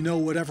as we know,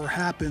 whatever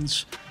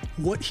happens,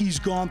 what he's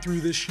gone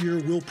through this year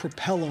will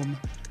propel him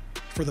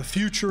for the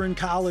future in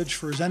college,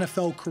 for his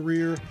NFL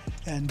career,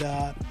 and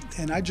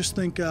I just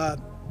think,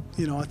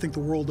 you know, I think the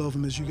world of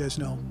him, as you guys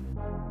know.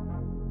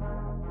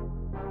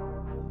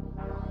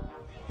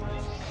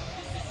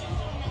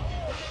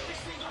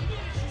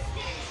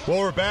 Well,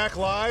 we're back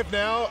live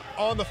now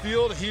on the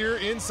field here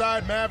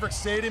inside Maverik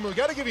Stadium. We've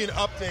got to give you an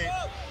update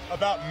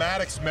about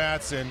Maddox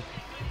Madsen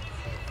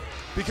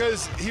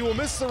because he will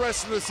miss the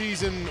rest of the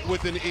season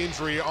with an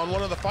injury. On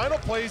one of the final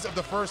plays of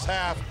the first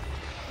half,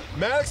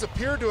 Maddox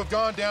appeared to have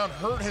gone down,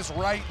 hurt his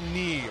right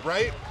knee,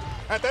 right?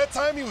 At that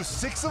time, he was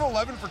 6 of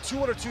 11 for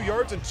 202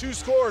 yards and 2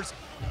 scores,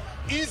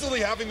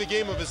 easily having the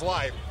game of his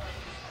life.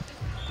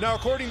 Now,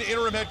 according to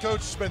interim head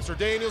coach Spencer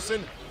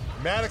Danielson,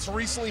 Maddox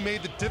recently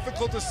made the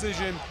difficult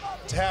decision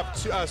to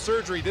have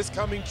surgery this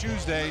coming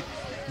Tuesday,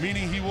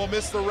 meaning he will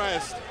miss the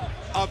rest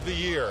of the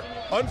year.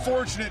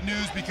 Unfortunate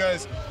news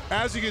because,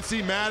 as you can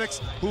see, Maddox,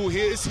 who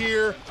is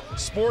here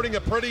sporting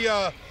a pretty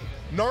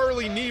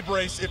gnarly knee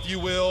brace, if you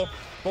will,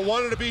 but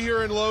wanted to be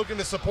here in Logan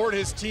to support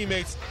his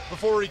teammates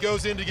before he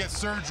goes in to get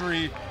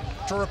surgery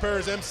to repair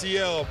his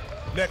MCL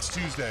next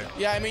Tuesday.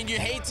 Yeah, I mean, you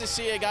hate to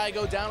see a guy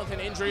go down with an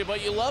injury,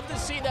 but you love to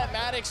see that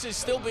Maddox is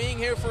still being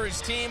here for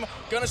his team,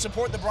 going to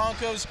support the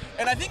Broncos,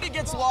 and I think it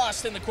gets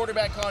lost in the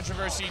quarterback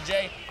controversy,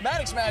 Jay.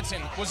 Maddox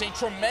Madsen was a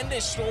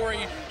tremendous story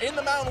in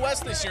the Mountain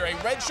West this year. A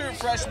redshirt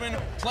freshman,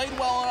 played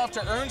well enough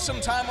to earn some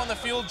time on the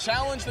field,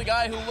 challenged the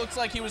guy who looks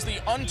like he was the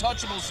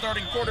untouchable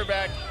starting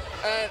quarterback,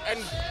 and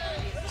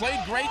played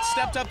great,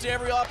 stepped up to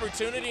every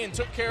opportunity and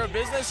took care of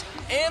business,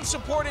 and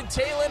supported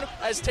Taylen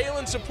as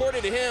Taylen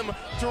supported him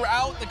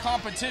throughout the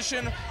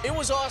competition. It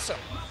was awesome,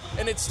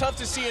 and it's tough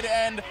to see it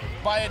end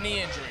by a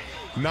knee injury.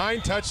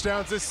 9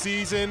 touchdowns this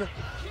season,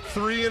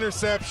 3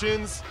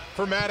 interceptions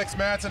for Maddox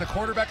Madsen, a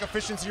quarterback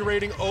efficiency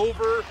rating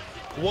over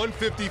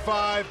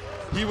 155.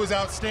 He was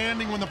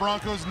outstanding when the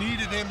Broncos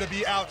needed him to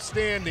be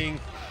outstanding,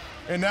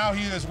 and now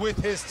he is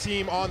with his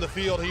team on the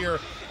field here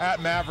at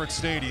Maverik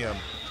Stadium.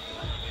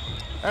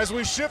 As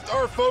we shift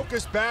our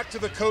focus back to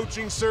the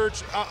coaching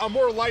search, a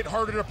more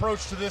lighthearted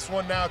approach to this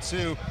one now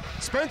too.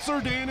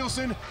 Spencer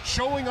Danielson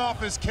showing off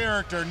his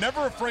character,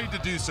 never afraid to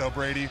do so,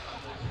 Brady.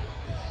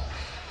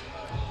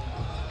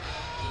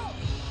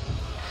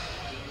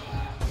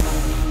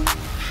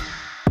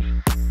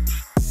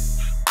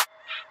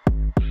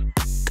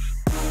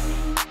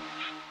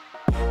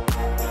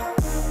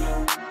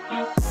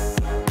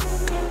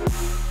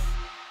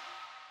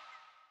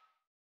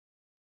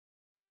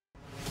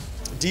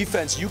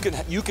 Defense, you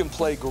can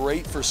play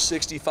great for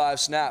 65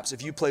 snaps.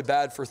 If you play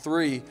bad for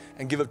 3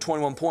 and give up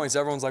 21 points,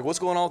 everyone's like, what's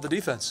going on with the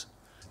defense?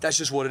 That's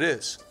just what it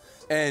is.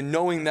 And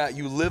knowing that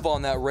you live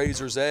on that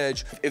razor's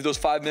edge, if those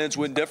 5 minutes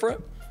went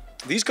different,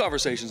 these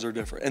conversations are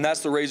different. And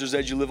that's the razor's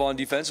edge you live on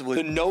defensively.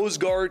 The nose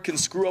guard can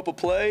screw up a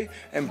play,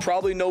 and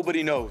probably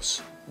nobody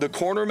knows. The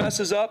corner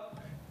messes up,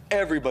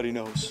 everybody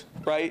knows,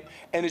 right?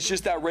 And it's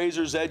just that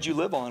razor's edge you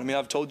live on. I mean,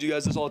 I've told you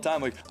guys this all the time.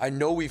 Like, I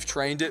know we've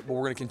trained it, but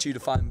we're going to continue to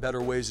find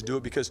better ways to do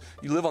it because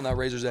you live on that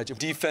razor's edge.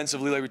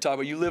 Defensively, like we talked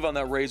about, you live on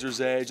that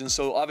razor's edge. And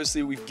so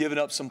obviously we've given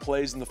up some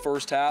plays in the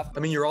first half. I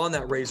mean, you're on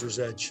that razor's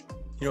edge.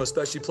 You know,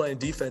 especially playing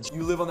defense.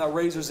 You live on that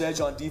razor's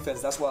edge on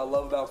defense. That's what I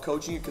love about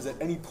coaching it, because at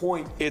any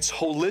point, it's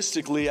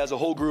holistically, as a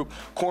whole group,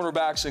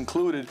 cornerbacks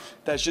included,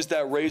 that's just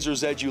that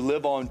razor's edge you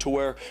live on to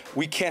where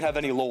we can't have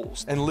any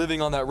lulls. And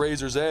living on that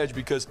razor's edge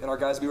and our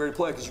guys be ready to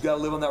play, because you got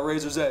to live on that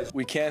razor's edge.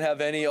 We can't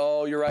have any,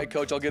 oh, you're right,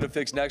 coach, I'll get it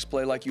fixed next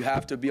play. Like, you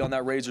have to be on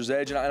that razor's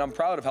edge, and I'm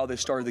proud of how they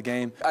started the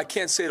game. I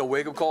can't say it a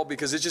wake-up call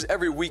because it's just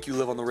every week you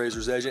live on the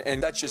razor's edge,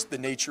 and that's just the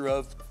nature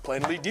of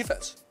playing elite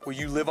defense, where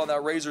you live on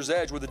that razor's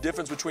edge, where the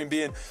difference between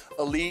being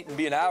elite and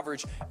being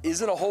average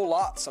isn't a whole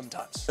lot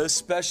sometimes.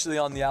 Especially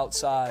on the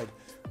outside,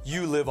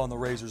 you live on the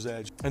razor's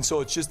edge. And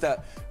so it's just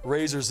that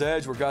razor's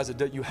edge where guys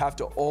that you have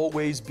to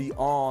always be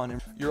on.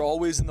 And you're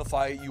always in the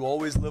fight. You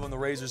always live on the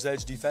razor's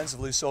edge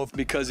defensively. So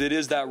because it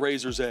is that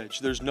razor's edge,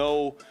 there's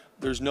no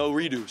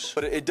redos.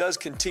 But it does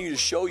continue to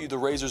show you the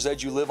razor's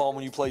edge you live on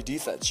when you play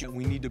defense.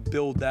 We need to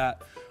build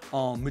that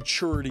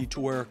maturity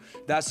to where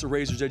that's the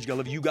razor's edge you gotta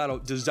live. You got a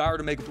desire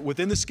to make it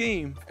within the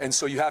scheme, and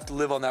so you have to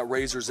live on that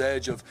razor's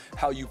edge of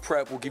how you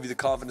prep will give you the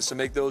confidence to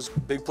make those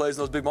big plays in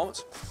those big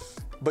moments.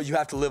 But you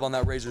have to live on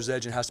that razor's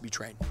edge, and it has to be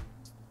trained.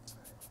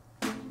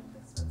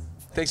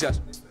 Thanks,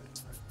 guys.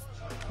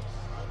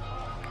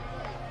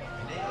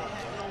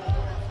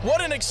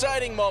 What an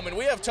exciting moment.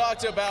 We have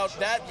talked about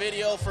that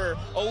video for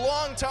a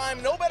long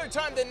time. No better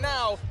time than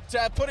now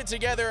to put it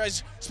together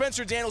as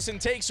Spencer Danielson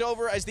takes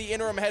over as the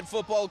interim head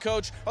football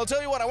coach. I'll tell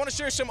you what, I want to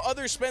share some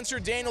other Spencer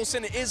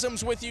Danielson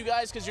isms with you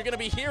guys because you're going to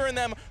be hearing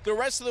them the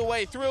rest of the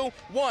way through.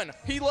 One,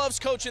 he loves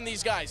coaching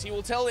these guys. He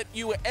will tell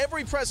you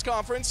every press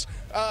conference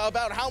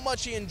about how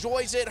much he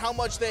enjoys it, how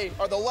much they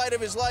are the light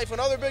of his life.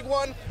 Another big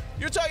one,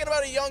 you're talking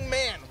about a young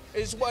man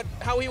is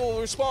how he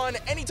will respond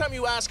anytime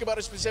you ask about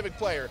a specific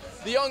player.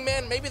 The young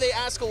man, maybe they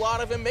ask a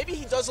lot of him, maybe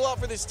he does a lot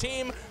for this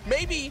team,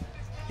 maybe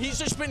he's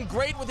just been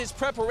great with his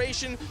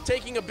preparation,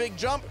 taking a big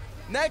jump.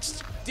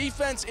 Next,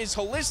 defense is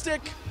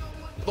holistic,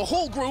 the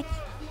whole group.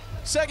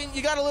 Second,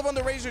 you gotta live on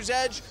the razor's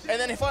edge, and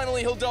then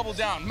finally he'll double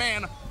down.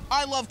 Man,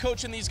 I love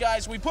coaching these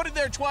guys. We put it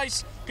there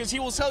twice because he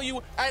will tell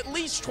you at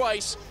least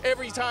twice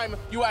every time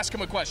you ask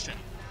him a question.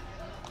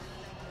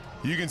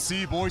 You can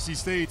see Boise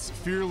State's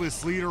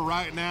fearless leader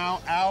right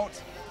now out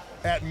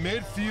at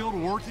midfield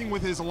working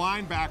with his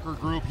linebacker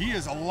group. He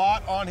has a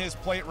lot on his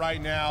plate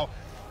right now.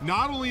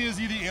 Not only is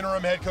he the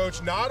interim head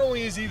coach, not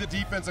only is he the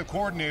defensive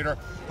coordinator,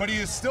 but he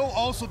is still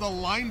also the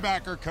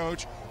linebacker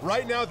coach.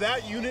 Right now,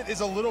 that unit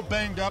is a little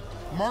banged up.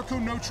 Marco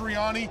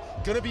Notriani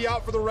going to be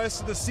out for the rest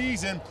of the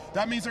season.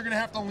 That means they're going to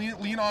have to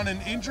lean on an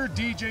injured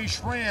DJ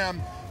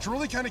Schramm to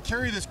really kind of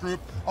carry this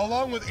group,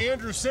 along with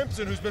Andrew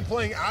Simpson, who's been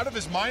playing out of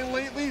his mind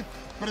lately,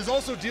 but is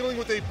also dealing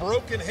with a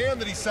broken hand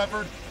that he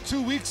suffered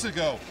 2 weeks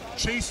ago.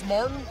 Chase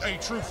Martin, a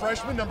true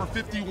freshman, number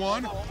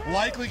 51,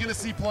 likely going to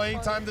see playing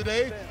time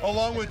today,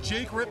 along with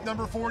Jake Ripp,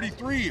 number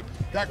 43.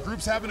 That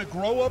group's having to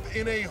grow up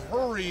in a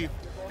hurry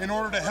in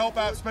order to help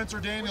out Spencer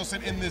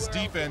Danielson in this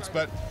defense.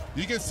 But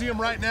you can see him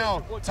right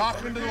now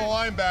talking to the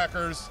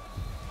linebackers.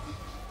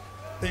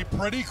 A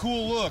pretty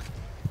cool look.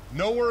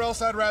 Nowhere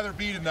else I'd rather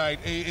be tonight.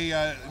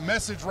 A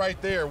message right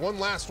there. One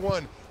last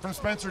one from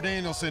Spencer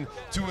Danielson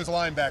to his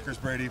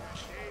linebackers, Brady.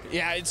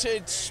 Yeah,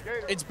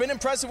 it's been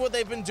impressive what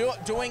they've been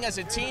doing as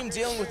a team,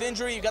 dealing with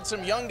injury. You've got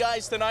some young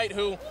guys tonight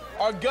who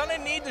are going to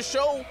need to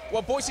show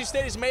what Boise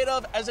State is made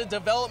of as a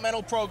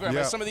developmental program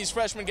as some of these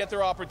freshmen get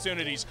their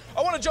opportunities.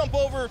 I want to jump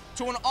over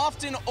to an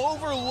often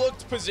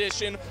overlooked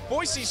position.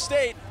 Boise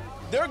State,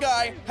 their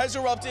guy has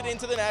erupted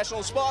into the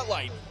national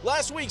spotlight.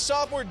 Last week,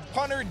 sophomore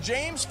punter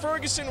James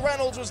Ferguson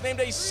Reynolds was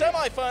named a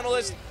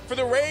semifinalist for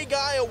the Ray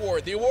Guy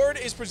Award. The award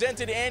is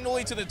presented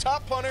annually to the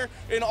top punter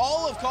in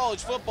all of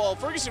college football.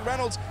 Ferguson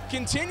Reynolds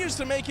continues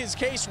to make his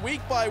case week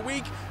by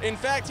week. In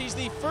fact, he's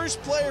the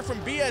first player from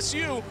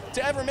BSU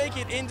to ever make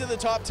it into the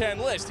top 10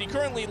 list. He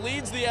currently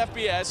leads the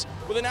FBS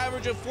with an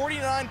average of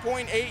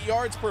 49.8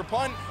 yards per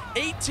punt.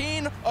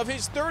 18 of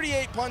his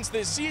 38 punts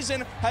this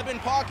season have been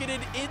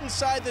pocketed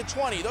inside the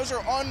 20. Those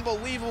are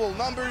unbelievable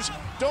numbers.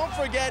 Don't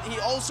forget, he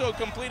also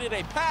completed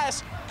a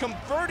pass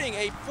converting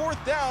a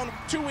 4th down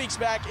 2 weeks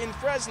back in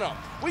Fresno.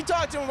 We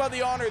talked to him about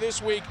the honor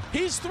this week.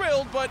 He's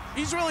thrilled, but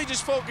he's really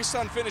just focused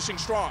on finishing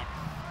strong.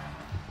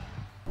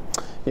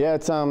 Yeah,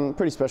 it's a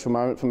pretty special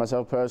moment for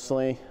myself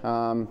personally.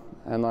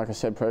 And like I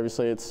said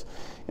previously, it's,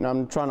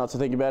 I'm trying not to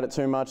think about it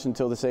too much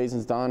until the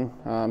season's done.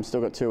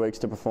 Still got 2 weeks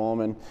to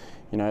perform, and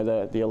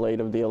the elite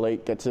of the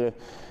elite get to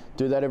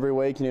do that every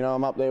week. And, you know,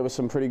 I'm up there with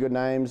some pretty good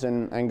names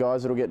and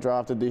guys that will get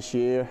drafted this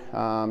year.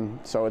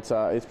 So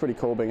it's pretty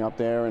cool being up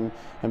there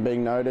and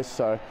being noticed.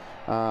 So,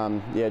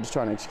 yeah, just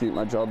trying to execute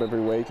my job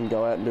every week and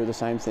go out and do the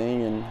same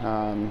thing.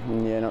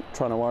 And yeah, not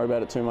trying to worry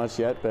about it too much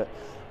yet. But,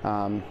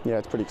 yeah,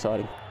 it's pretty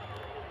exciting.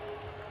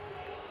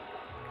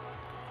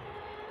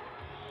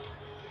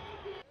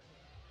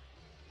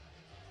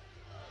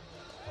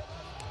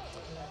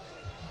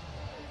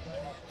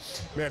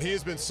 Man, he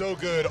has been so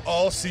good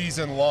all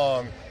season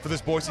long for this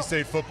Boise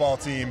State football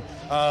team.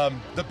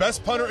 The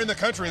best punter in the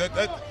country.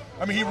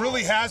 I mean, he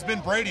really has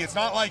been Brady. It's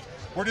not like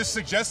we're just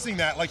suggesting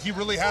that. Like, he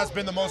really has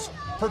been the most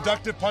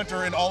productive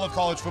punter in all of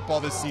college football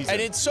this season.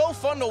 And it's so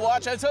fun to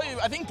watch. I tell you,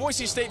 I think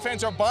Boise State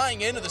fans are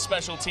buying into the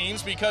special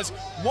teams because,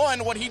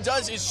 one, what he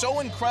does is so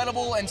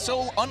incredible and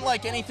so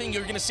unlike anything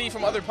you're going to see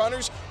from other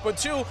punters. But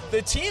two,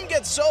 the team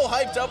gets so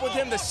hyped up with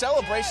him. The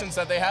celebrations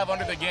that they have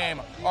under the game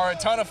are a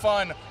ton of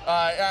fun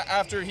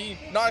after he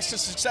knocks a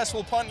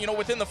successful punt, you know,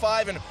 within the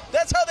 5. And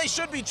that's how they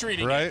should be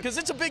treating it, because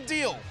it's a big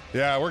deal.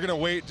 Yeah, we're going to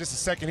wait just a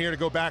second here to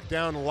go back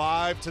down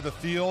live to the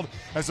field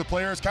as the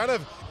players kind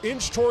of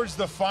inch towards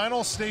the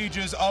final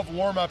stages of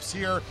warm-ups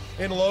here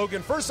in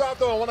Logan. First off,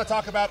 though, I want to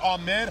talk about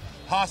Ahmed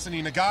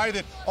Hassanin, a guy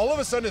that all of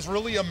a sudden has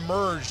really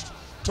emerged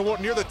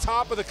to near the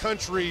top of the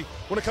country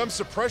when it comes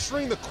to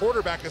pressuring the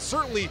quarterback, and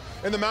certainly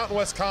in the Mountain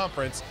West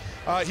Conference.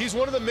 He's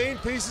one of the main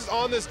pieces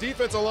on this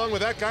defense, along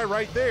with that guy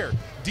right there,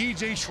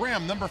 DJ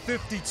Schramm, number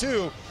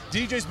 52.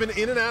 DJ's been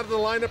in and out of the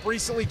lineup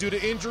recently due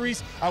to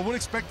injuries. I would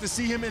expect to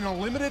see him in a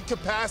limited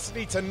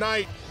capacity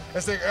tonight,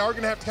 as they are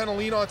going to have to kind of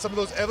lean on some of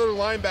those other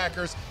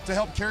linebackers to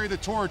help carry the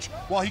torch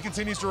while he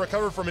continues to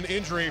recover from an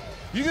injury.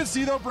 You can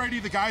see, though,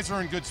 Brady, the guys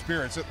are in good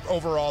spirits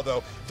overall,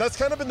 though. That's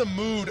kind of been the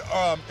mood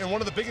and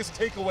one of the biggest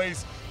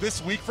takeaways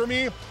this week for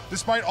me.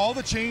 Despite all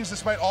the change,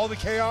 despite all the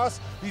chaos,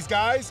 these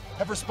guys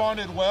have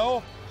responded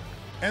well,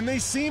 and they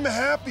seem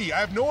happy. I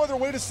have no other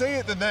way to say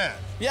it than that.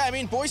 Yeah, I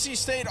mean, Boise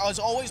State has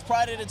always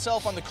prided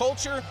itself on the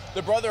culture,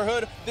 the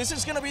brotherhood. This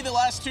is going to be the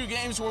last 2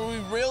 games where we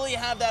really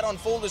have that on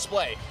full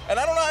display. And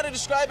I don't know how to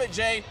describe it,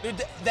 Jay.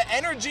 The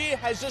energy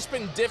has just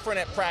been different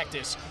at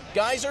practice.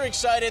 Guys are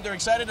excited. They're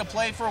excited to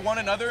play for one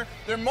another.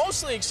 They're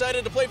mostly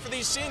excited to play for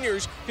these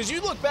seniors, because you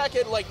look back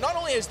at, like, not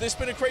only has this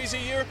been a crazy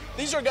year,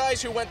 these are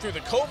guys who went through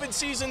the COVID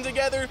season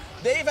together.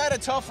 They've had a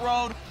tough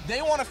road.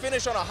 They want to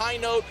finish on a high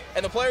note,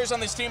 and the players on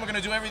this team are going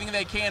to do everything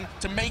they can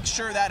to make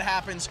sure that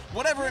happens,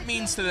 whatever it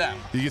means to them.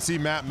 You can see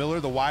Matt Miller,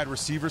 the wide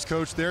receivers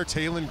coach there,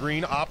 Taylon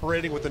Green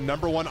operating with the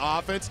 #1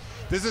 offense.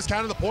 This is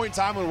kind of the point in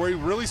time where we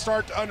really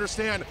start to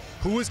understand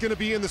who is going to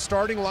be in the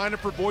starting lineup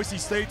for Boise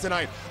State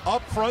tonight.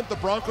 Up front, the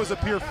Broncos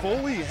appear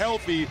fully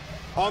healthy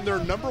on their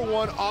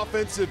 #1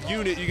 offensive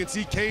unit. You can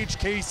see Cage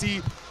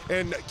Casey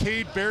and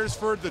Cade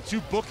Beresford, the 2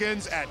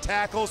 bookends at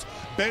tackles.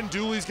 Ben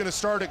Dooley's going to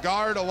start at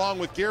guard along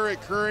with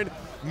Garrett Curran.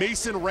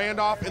 Mason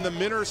Randolph in the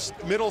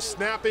middle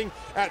snapping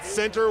at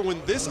center.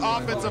 When this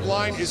offensive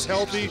line is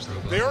healthy,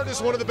 they aren't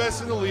just one of the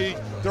best in the league,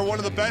 they're one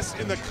of the best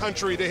in the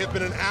country. They have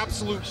been an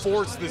absolute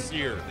force this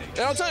year. And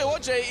I'll tell you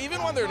what, Jay,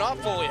 even when they're not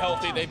fully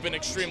healthy, they've been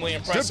extremely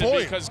impressive,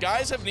 because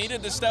guys have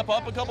needed to step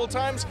up a couple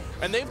times,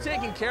 and they've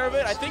taken care of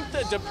it. I think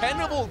the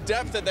dependable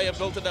depth that they have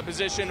built at that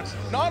position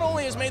not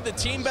only has made the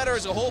team better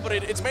as a whole, but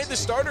it's made the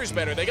starters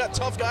better. They got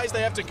tough guys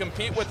they have to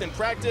compete with in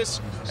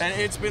practice, and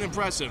it's been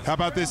impressive. How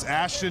about this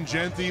Ashton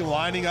Genty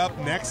lining up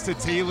next to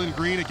Taylon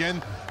Green?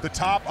 Again, the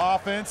top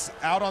offense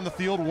out on the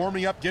field,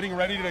 warming up, getting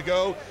ready to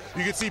go.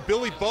 You can see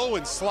Billy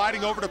Bowen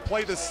sliding over to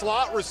play the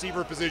slot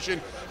receiver position.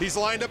 He's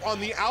lined up on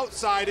the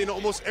outside in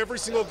almost every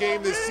single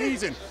game this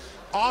season.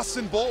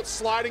 Austin Bolt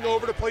sliding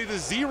over to play the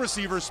Z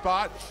receiver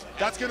spot.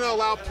 That's going to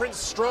allow Prince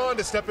Strawn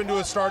to step into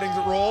a starting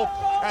role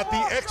at the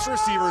X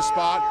receiver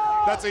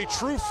spot. That's a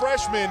true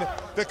freshman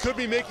that could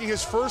be making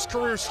his first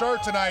career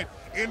start tonight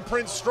in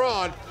Prince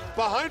Strawn.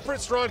 Behind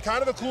Prince Strawn,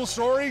 kind of a cool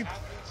story.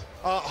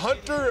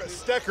 Hunter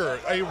Stecker,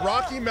 a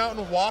Rocky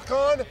Mountain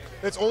walk-on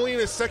that's only in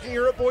his 2nd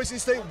year at Boise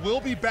State,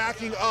 will be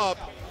backing up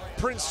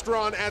Prince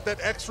Strawn at that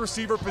X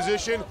receiver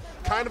position.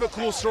 Kind of a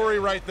cool story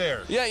right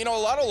there. Yeah, you know,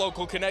 a lot of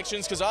local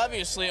connections, because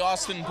obviously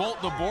Austin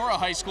Bolt, the Bora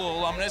High School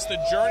alumnus, the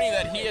journey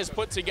that he has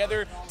put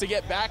together to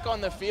get back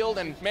on the field,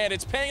 and man,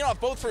 it's paying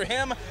off both for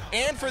him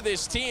and for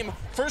this team.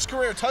 First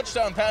career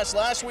touchdown pass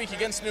last week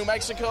against New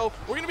Mexico.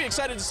 We're going to be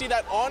excited to see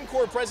that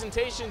encore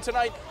presentation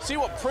tonight, see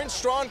what Prince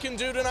Strawn can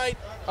do tonight.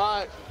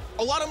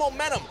 A lot of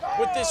momentum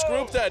with this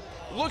group that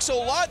looks a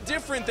lot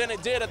different than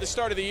it did at the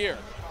start of the year.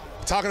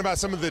 Talking about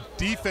some of the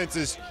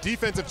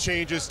defensive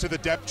changes to the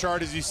depth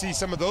chart, as you see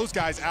some of those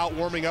guys out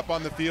warming up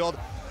on the field.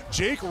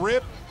 Jake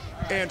Ripp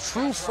and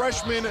true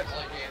freshman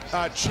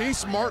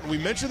Chase Martin. We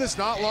mentioned this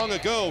not long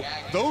ago.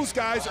 Those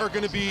guys are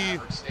going to be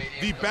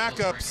the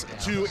backups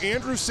to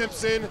Andrew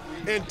Simpson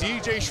and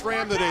DJ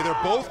Schramm today. They're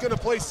both going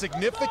to play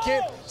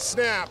significant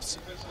snaps,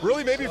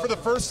 really maybe for the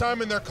first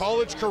time in their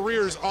college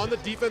careers, on the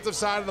defensive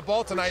side of the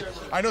ball tonight.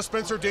 I know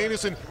Spencer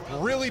Danielson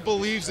really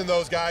believes in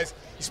those guys.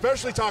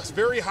 especially talks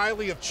very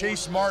highly of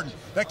Chase Martin.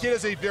 That kid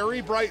has a very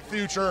bright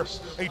future,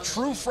 a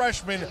true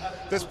freshman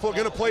that's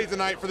going to play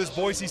tonight for this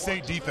Boise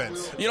State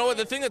defense. You know what,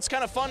 the thing that's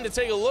kind of fun to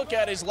take a look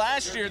at is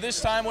last year, this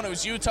time when it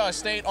was Utah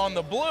State on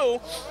the blue,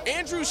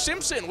 Andrew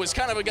Simpson was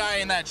kind of a guy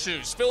in that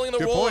shoes, filling the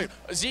role of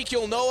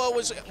Ezekiel Noah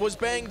was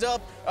banged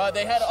up.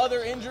 They had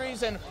other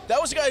injuries, and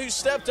that was a guy who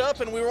stepped up,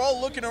 and we were all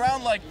looking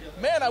around like,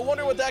 man, I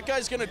wonder what that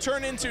guy's going to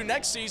turn into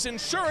next season.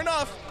 Sure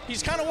enough,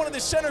 he's kind of one of the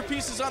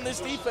centerpieces on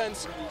this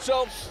defense.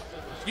 So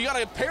you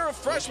got a pair of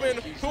freshmen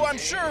who I'm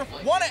sure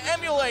want to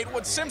emulate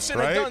what Simpson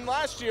had done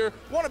last year,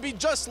 want to be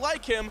just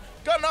like him,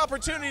 got an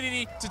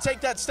opportunity to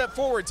take that step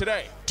forward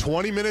today.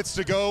 20 minutes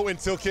to go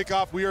until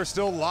kickoff. We are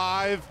still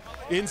live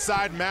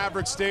inside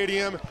Maverik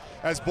Stadium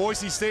as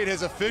Boise State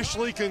has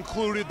officially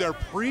concluded their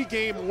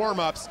pregame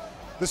warm-ups.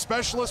 The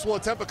specialists will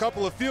attempt a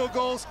couple of field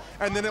goals,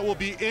 and then it will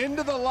be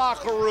into the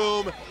locker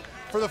room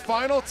for the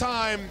final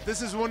time.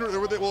 This is when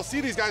we'll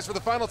see these guys for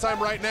the final time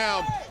right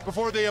now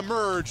before they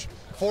emerge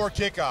for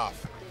kickoff.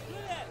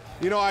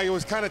 You know, I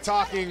was kind of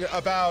talking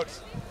about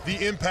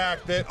the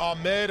impact that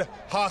Ahmed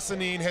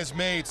Hassanin has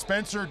made.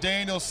 Spencer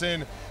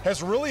Danielson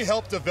has really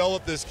helped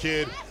develop this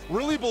kid,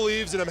 really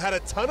believes in him, had a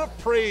ton of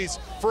praise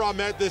for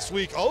Ahmed this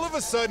week. All of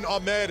a sudden,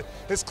 Ahmed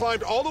has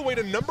climbed all the way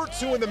to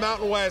 #2 in the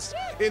Mountain West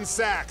in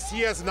sacks.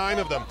 He has 9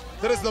 of them.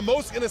 That is the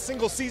most in a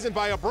single season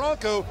by a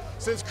Bronco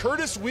since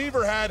Curtis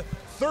Weaver had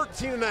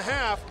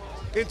 13.5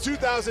 in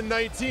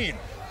 2019.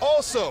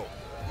 Also,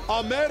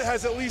 Ahmed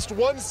has at least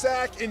 1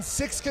 sack in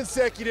 6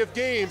 consecutive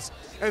games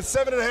and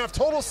 7.5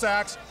 total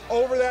sacks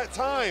over that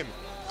time.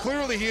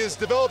 Clearly, he has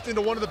developed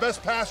into one of the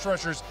best pass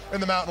rushers in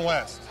the Mountain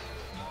West.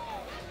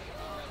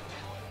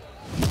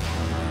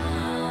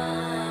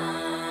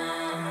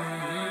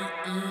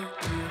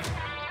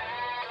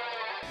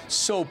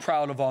 So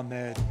proud of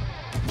Ahmed.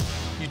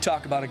 You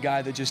talk about a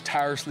guy that just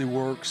tirelessly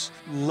works,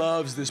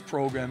 loves this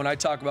program. When I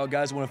talk about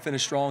guys who want to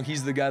finish strong,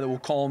 he's the guy that will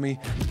call me.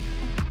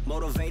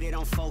 Motivated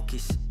on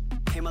focus.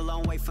 Came a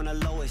long way from the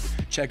lowest.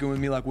 Check in with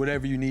me like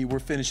whatever you need. We're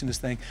finishing this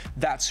thing.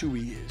 That's who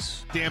he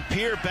is.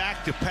 Dampier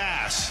back to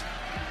pass.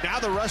 Now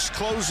the rush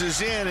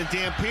closes in, and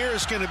Dampier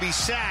is going to be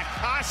sacked.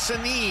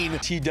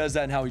 Hassanin. He does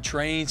that in how he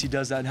trains. He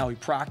does that in how he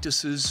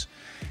practices.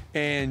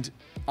 And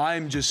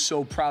I'm just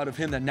so proud of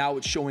him that now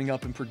it's showing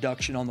up in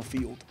production on the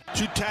field.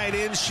 2 tight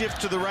ends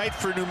shift to the right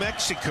for New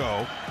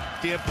Mexico.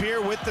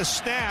 Dampier with the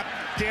snap.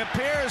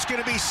 Dampier is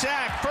going to be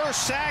sacked.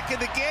 First sack of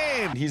the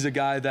game. He's a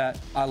guy that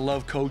I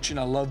love coaching.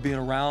 I love being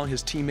around.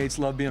 His teammates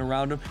love being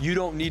around him. You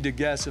don't need to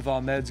guess if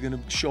Ahmed's going to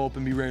show up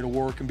and be ready to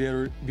work and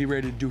be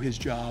ready to do his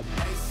job.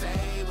 They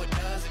say what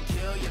doesn't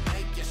kill you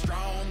make you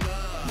stronger.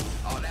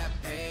 All that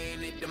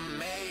pain, it done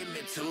made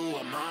me to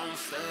a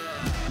monster.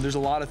 There's a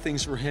lot of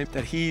things for him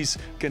that he's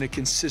going to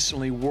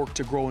consistently work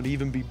to grow and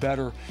even be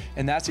better.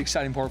 And that's the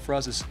exciting part for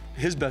us is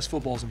his best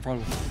football is in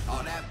front of him.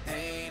 All that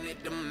pain,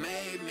 it done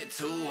made me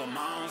to a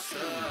monster.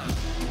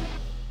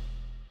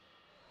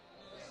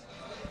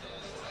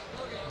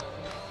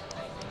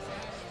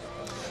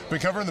 Been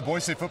covering the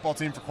Boise State football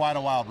team for quite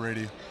a while,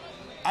 Brady.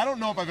 I don't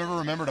know if I've ever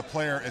remembered a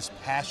player as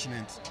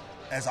passionate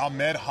as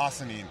Ahmed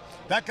Hassanin.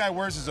 That guy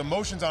wears his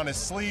emotions on his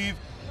sleeve.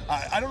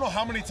 I don't know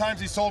how many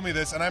times he's told me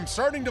this, and I'm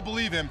starting to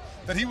believe him,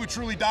 that he would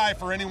truly die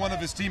for any one of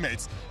his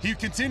teammates. He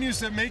continues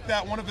to make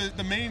that one of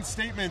the main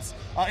statements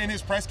in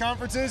his press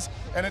conferences,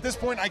 and at this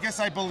point, I guess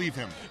I believe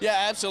him.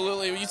 Yeah,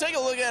 absolutely. When you take a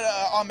look at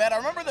Ahmed, I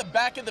remember that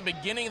back at the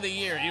beginning of the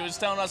year, he was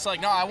telling us, like,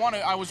 no,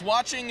 I was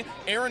watching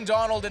Aaron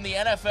Donald in the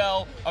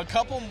NFL a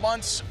couple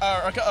months,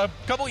 a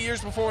couple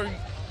years before,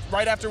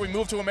 right after we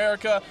moved to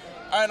America,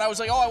 and I was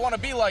like, oh, I want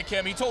to be like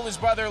him. He told his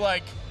brother,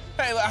 like,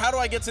 hey, how do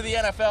I get to the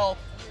NFL?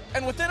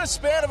 And within a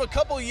span of a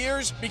couple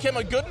years, became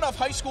a good enough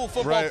high school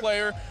football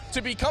player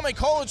to become a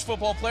college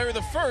football player,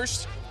 the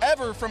first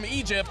ever from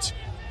Egypt,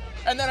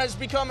 and then has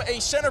become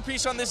a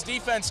centerpiece on this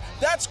defense.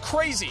 That's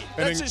crazy.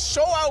 That's just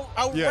so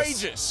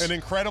outrageous. Yes, an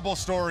incredible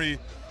story.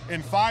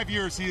 In 5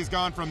 years, he has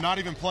gone from not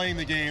even playing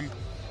the game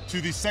to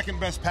the second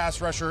best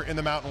pass rusher in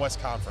the Mountain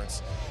West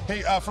Conference.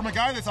 Hey, from a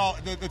guy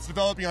that's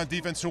developing on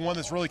defense to one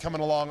that's really coming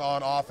along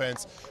on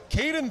offense,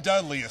 Caden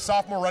Dudley, a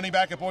sophomore running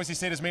back at Boise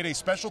State, has made a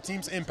special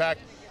teams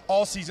impact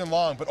all season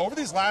long. But over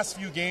these last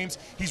few games,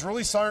 he's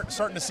really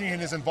starting to see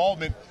his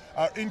involvement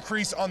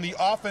increase on the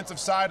offensive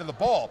side of the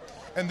ball.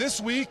 And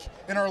this week,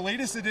 in our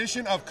latest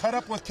edition of Cut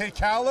Up with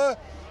Kekala,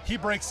 he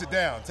breaks it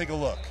down. Take a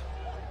look.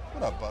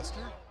 What up,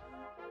 Buster?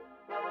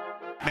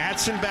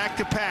 Madsen back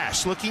to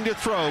pass, looking to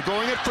throw,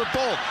 going it for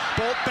Bolt.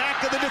 Bolt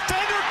back to the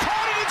defender,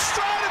 caught it in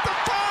stride at the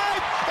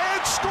 5,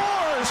 and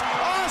scores!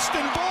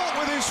 Austin Bolt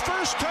with his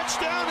first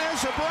touchdown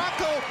as a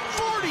Bronco,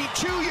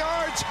 42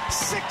 yards,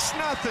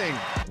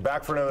 6-0.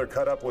 Back for another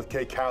Cut Up with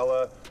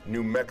Kekala,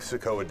 New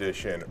Mexico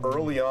edition.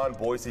 Early on,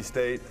 Boise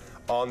State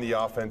on the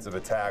offensive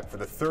attack. For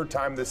the third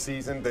time this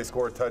season, they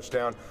score a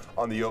touchdown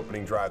on the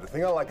opening drive. The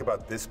thing I like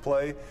about this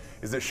play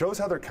is it shows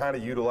how they're kind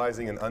of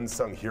utilizing an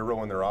unsung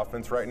hero in their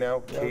offense right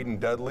now, Caden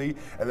Dudley,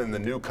 and then the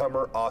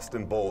newcomer,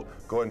 Austin Bolt.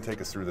 Go ahead and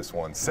take us through this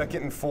one.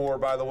 2nd and 4,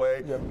 by the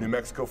way, New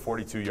Mexico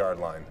 42-yard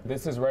line.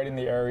 This is right in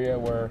the area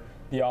where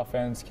the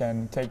offense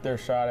can take their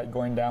shot at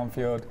going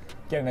downfield,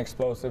 get an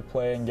explosive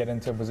play, and get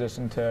into a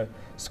position to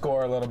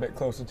score a little bit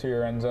closer to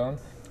your end zone.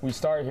 We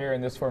start here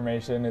in this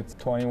formation. It's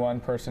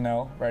 21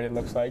 personnel, right? It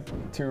looks like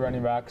 2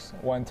 running backs,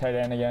 1 tight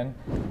end again.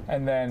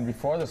 And then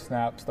before the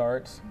snap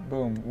starts,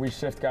 boom, we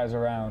shift guys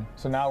around.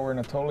 So now we're in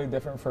a totally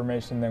different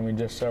formation than we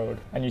just showed.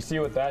 And you see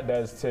what that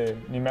does to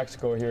New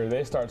Mexico here.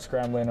 They start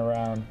scrambling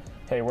around.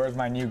 Hey, where's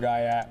my new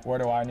guy at? Where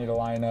do I need to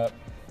line up?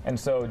 And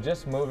so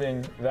just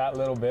moving that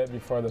little bit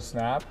before the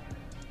snap,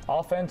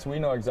 offense, we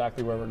know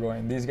exactly where we're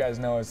going. These guys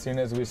know as soon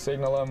as we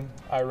signal them,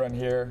 I run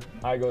here,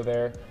 I go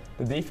there.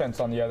 The defense,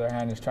 on the other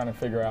hand, is trying to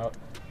figure out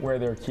where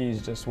their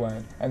keys just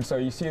went. And so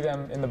you see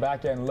them in the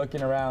back end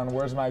looking around,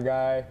 where's my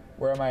guy,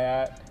 where am I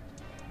at?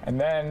 And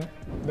then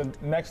the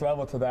next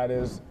level to that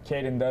is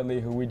Caden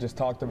Dudley, who we just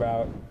talked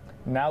about.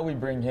 Now we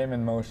bring him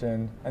in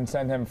motion and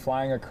send him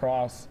flying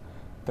across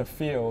the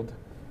field.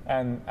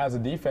 And as a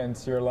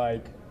defense, you're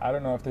like, I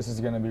don't know if this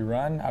is going to be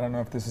run. I don't know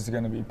if this is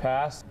going to be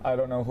pass. I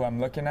don't know who I'm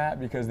looking at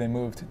because they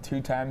moved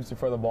 2 times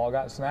before the ball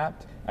got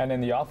snapped. And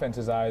in the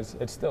offense's eyes,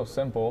 it's still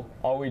simple.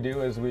 All we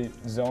do is we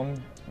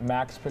zone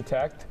max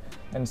protect.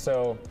 And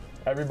so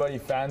everybody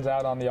fans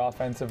out on the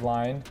offensive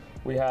line.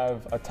 We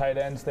have a tight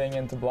end staying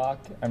into block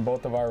and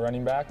both of our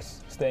running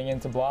backs staying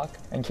into block.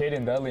 And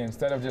Caden Dudley,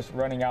 instead of just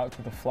running out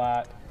to the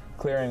flat,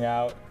 clearing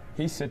out,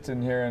 he sits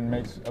in here and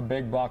makes a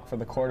big block for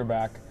the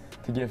quarterback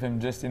to give him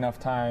just enough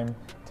time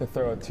to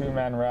throw a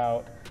 2-man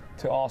route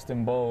to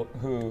Austin Bolt,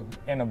 who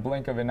in a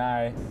blink of an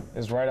eye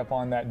is right up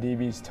on that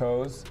DB's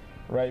toes,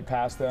 right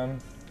past them,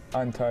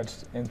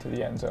 untouched into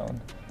the end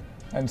zone.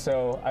 And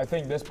so I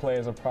think this play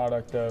is a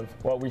product of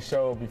what we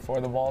show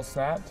before the ball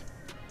snapped.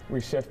 We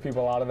shift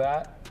people out of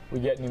that. We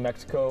get New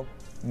Mexico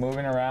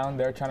moving around.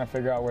 They're trying to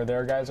figure out where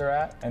their guys are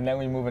at. And then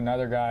we move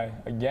another guy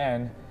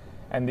again.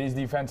 And these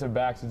defensive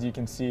backs, as you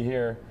can see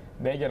here,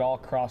 they get all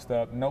crossed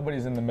up.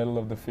 Nobody's in the middle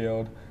of the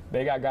field.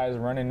 They got guys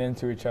running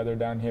into each other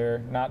down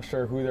here, not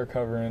sure who they're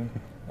covering,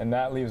 and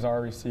that leaves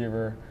our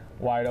receiver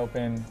wide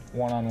open,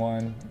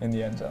 one-on-one in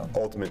the end zone.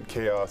 Ultimate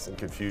chaos and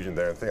confusion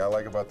there. The thing I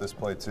like about this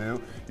play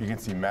too, you can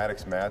see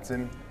Maddox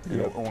Madsen,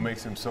 what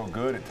makes him so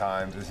good at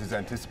times is his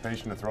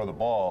anticipation to throw the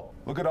ball.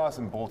 Look at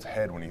Austin Bolt's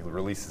head when he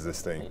releases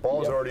this thing.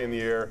 Ball's already in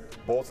the air,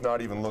 Bolt's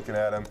not even looking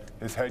at him,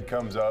 his head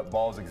comes up,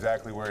 ball's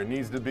exactly where it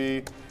needs to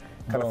be.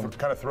 Kind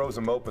of throws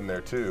him open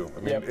there too.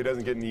 I mean, it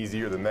doesn't get any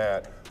easier than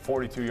that.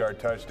 42-yard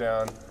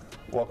touchdown.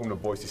 Welcome to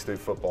Boise State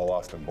football,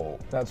 Austin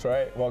Bolt. That's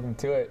right. Welcome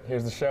to it.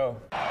 Here's the show.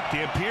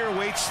 Dampier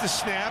waits the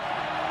snap,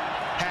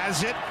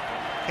 has it,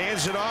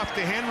 hands it off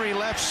to Henry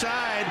left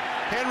side.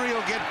 Henry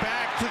will get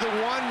back to the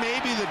 1,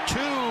 maybe the 2,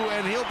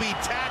 and he'll be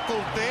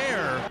tackled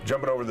there.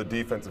 Jumping over the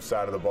defensive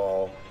side of the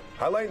ball,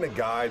 highlighting a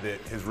guy that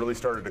has really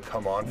started to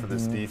come on for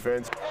this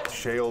defense.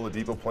 Shea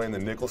Oladipo playing the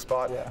nickel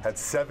spot. Had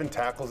 7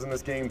 tackles in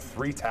this game,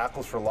 3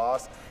 tackles for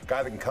loss.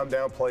 Guy that can come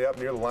down, play up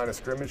near the line of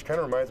scrimmage. Kind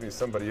of reminds me of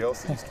somebody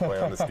else that used to play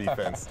on this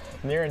defense.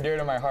 Near and dear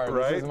to my heart.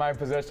 Right? This is my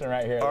position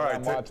right here. All right,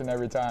 I'm watching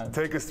every time.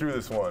 Take us through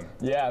this one.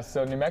 Yeah,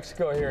 so New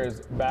Mexico here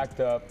is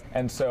backed up.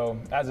 And so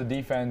as a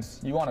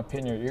defense, you want to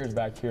pin your ears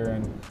back here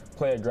and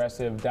play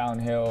aggressive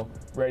downhill,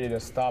 ready to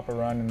stop a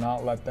run and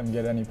not let them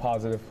get any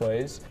positive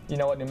plays. You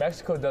know what New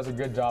Mexico does a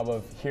good job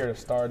of here to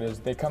start is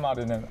they come out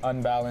in an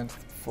unbalanced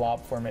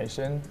flop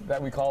formation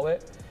that we call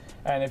it.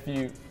 And if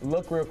you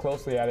look real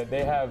closely at it,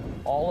 they have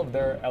all of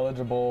their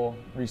eligible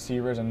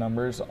receivers and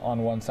numbers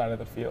on one side of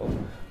the field.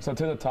 So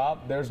to the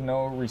top, there's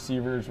no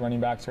receivers, running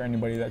backs, or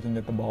anybody that can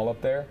get the ball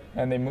up there.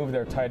 And they move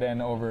their tight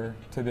end over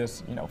to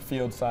this,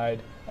 field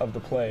side of the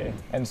play.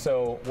 And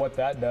so what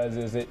that does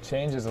is it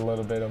changes a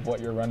little bit of what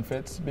your run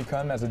fits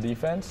become as a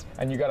defense.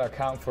 And you got to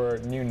account for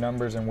new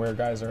numbers and where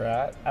guys are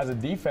at. As a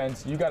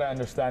defense, you got to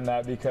understand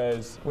that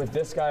because with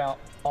this guy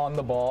on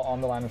the ball,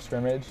 on the line of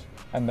scrimmage,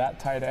 and that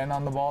tight end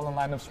on the ball in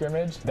line of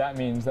scrimmage, that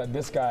means that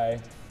this guy,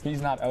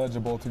 he's not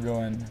eligible to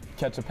go and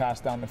catch a pass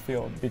down the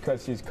field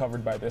because he's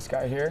covered by this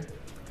guy here.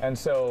 And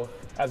so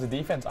as a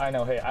defense, I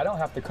know, hey, I don't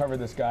have to cover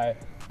this guy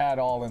at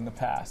all in the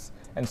pass.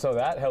 And so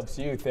that helps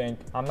you think,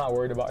 I'm not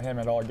worried about him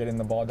at all getting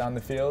the ball down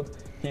the field.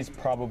 He's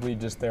probably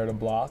just there to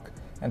block.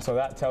 And so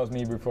that tells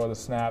me before the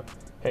snap,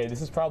 hey,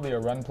 this is probably a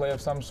run play of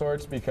some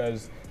sorts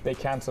because they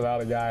canceled out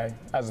a guy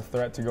as a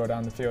threat to go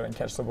down the field and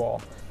catch the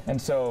ball.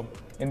 And so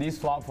in these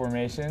flop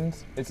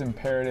formations, it's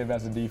imperative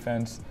as a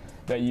defense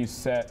that you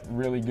set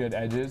really good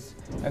edges.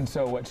 And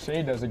so what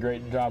Shea does a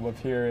great job of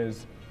here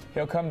is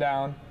he'll come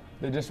down,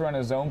 they just run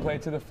a zone play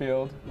to the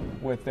field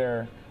with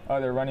their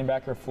other running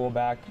back or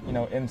fullback,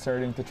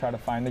 inserting to try to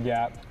find the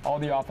gap. All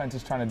the offense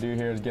is trying to do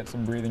here is get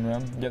some breathing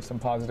room, get some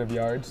positive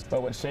yards.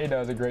 But what Shea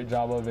does a great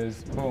job of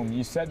is, boom,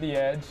 you set the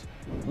edge.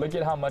 Look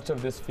at how much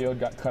of this field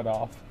got cut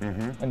off.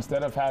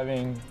 Instead of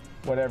having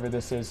whatever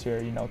this is here,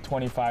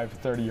 25,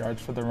 30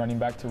 yards for the running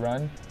back to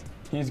run,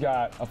 he's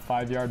got a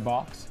 5-yard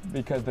box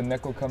because the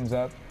nickel comes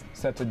up,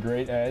 sets a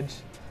great edge,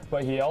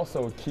 but he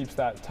also keeps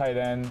that tight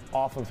end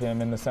off of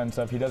him in the sense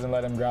of he doesn't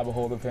let him grab a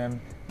hold of him,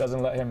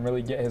 doesn't let him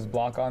really get his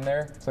block on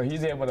there. So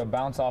he's able to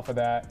bounce off of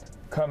that,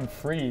 come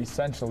free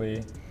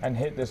essentially, and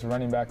hit this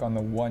running back on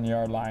the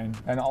 1-yard line.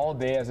 And all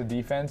day as a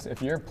defense,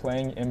 if you're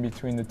playing in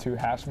between the 2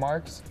 hash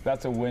marks,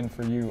 that's a win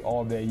for you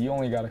all day. You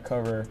only got to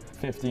cover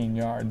 15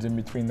 yards in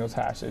between those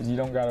hashes. You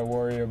don't got to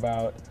worry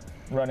about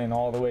running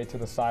all the way to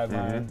the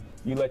sideline.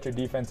 You let your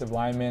defensive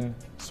linemen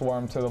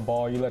swarm to the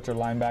ball, you let your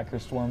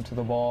linebackers swarm to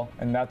the ball,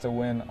 and that's a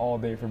win all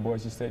day for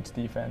Boise State's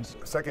defense.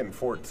 2nd and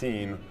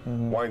 14,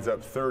 winds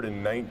up 3rd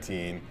and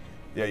 19.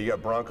 Yeah, you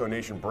got Bronco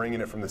Nation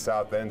bringing it from the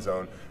south end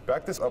zone.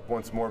 Back this up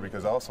once more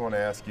because I also want to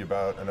ask you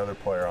about another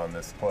player on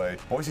this play.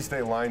 Boise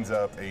State lines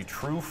up a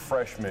true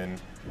freshman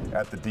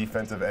at the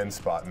defensive end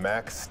spot,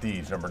 Max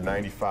Steege, number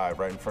 95,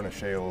 right in front of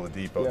Shea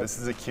Oladipo. This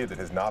is a kid that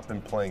has not been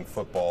playing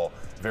football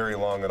very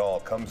long at all.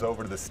 Comes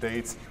over to the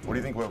States. What do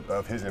you think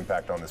of his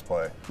impact on this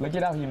play? Look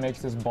at how he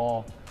makes this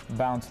ball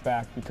bounce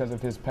back because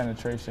of his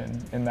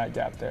penetration in that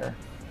gap there.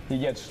 He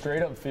gets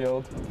straight up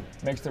field,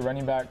 makes the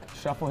running back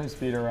shuffle his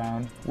feet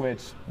around,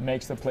 which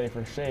makes the play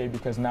for Shea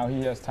because now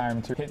he has time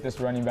to hit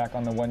this running back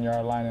on the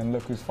 1-yard line and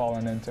look who's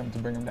falling into him to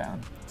bring him down.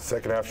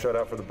 Second half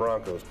shutout for the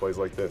Broncos. Plays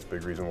like this,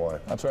 big reason why.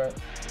 That's right.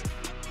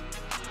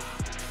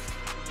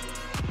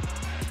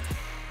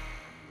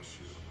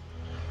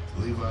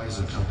 Levi is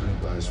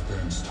accompanied by his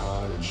parents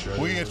Todd and Sherry.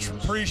 We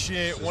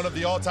appreciate one of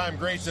the all-time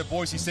greats at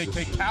Boise State,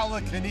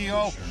 Kekala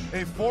Canillo,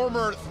 a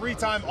former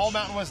 3-time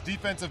All-Mountain West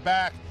defensive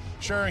back,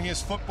 sharing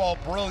his football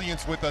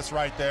brilliance with us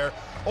right there.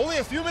 Only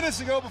a few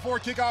minutes ago before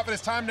kickoff, it is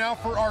time now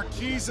for our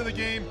keys to the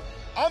game.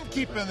 I'm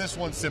keeping this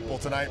one simple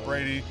tonight,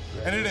 Brady,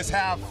 and it is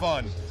have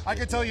fun. I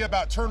can tell you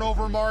about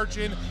turnover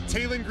margin,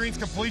 Taylon Green's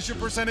completion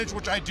percentage,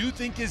 which I do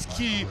think is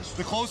key.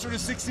 The closer to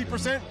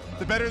 60%,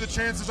 the better the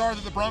chances are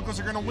that the Broncos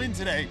are going to win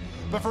today.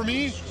 But for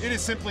me, it is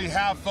simply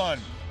have fun.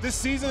 This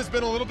season has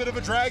been a little bit of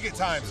a drag at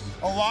times.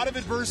 A lot of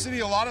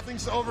adversity, a lot of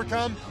things to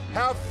overcome.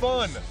 Have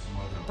fun.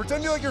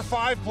 Pretend you're like you're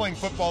 5 playing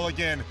football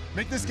again.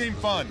 Make this game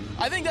fun.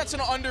 I think that's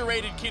an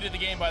underrated key to the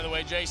game, by the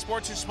way, Jay.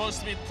 Sports are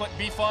supposed to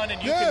be fun,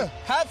 and you can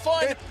have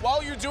fun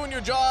while you're doing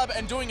your job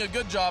and doing a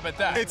good job at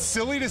that. It's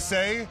silly to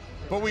say,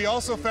 but we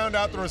also found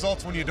out the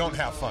results when you don't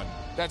have fun.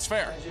 That's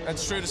fair.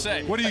 That's true to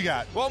say. What do you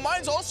got? Well,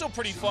 mine's also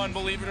pretty fun,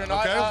 believe it or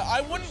not. Okay.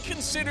 I wouldn't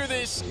consider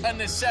this a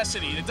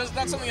necessity. It's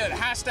not something that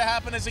has to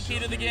happen as a key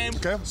to the game.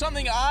 Okay.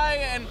 Something I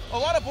and a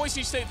lot of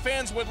Boise State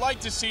fans would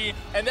like to see,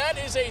 and that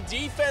is a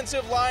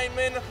defensive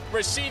lineman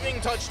receiving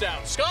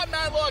touchdown. Scott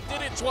Matlock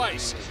did it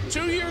twice.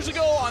 2 years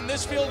ago on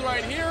this field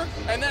right here,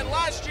 and then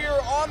last year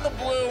on the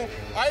blue.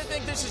 I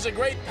think this is a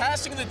great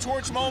passing the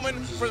torch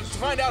moment to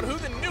find out who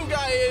the new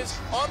guy is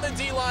on the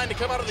D-line to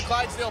come out of the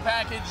Clydesdale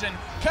package and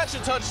catch a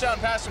touchdown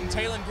pass from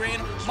Taylon Green.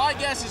 My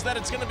guess is that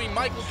it's going to be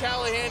Michael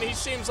Callahan. He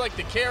seems like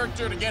the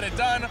character to get it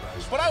done,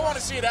 but I want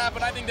to see it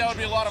happen. I think that would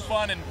be a lot of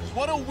fun, and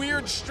what a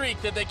weird streak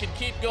that they could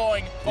keep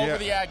going over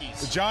the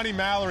Aggies. Johnny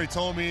Mallory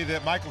told me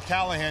that Michael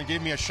Callahan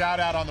gave me a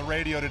shout-out on the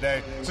radio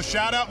today. So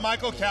shout-out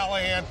Michael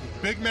Callahan,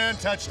 big man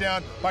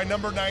touchdown by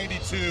number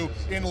 92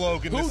 in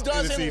Logan. Who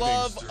doesn't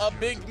love a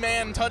big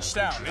man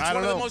touchdown? It's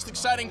one of the most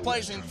exciting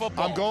plays in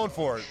football. I'm going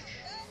for it.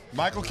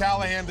 Michael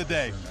Callahan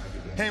today.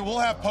 Hey, we'll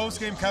have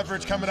post-game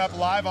coverage coming up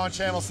live on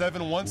Channel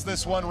 7 once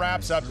this one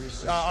wraps up.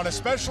 On a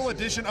special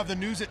edition of the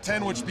News at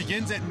 10, which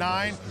begins at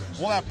 9,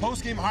 we'll have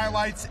post-game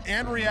highlights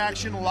and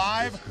reaction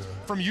live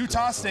from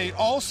Utah State.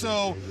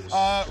 Also,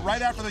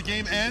 right after the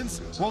game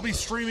ends, we'll be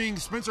streaming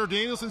Spencer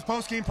Danielson's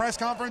post-game press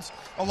conference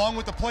along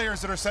with the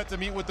players that are set to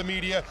meet with the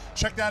media.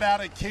 Check that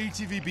out at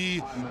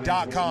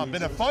KTVB.com.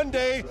 Been a fun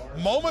day,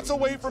 moments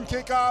away from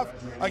kickoff.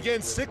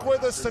 Again, stick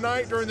with us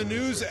tonight during the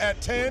news at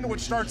 10,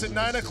 which starts at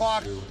 9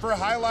 o'clock for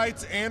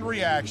highlights and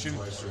reaction.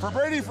 For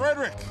Brady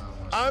Fredrick,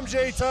 I'm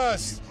Jay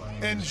Tust.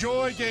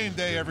 Enjoy game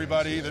day,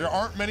 everybody. There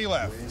aren't many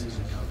left.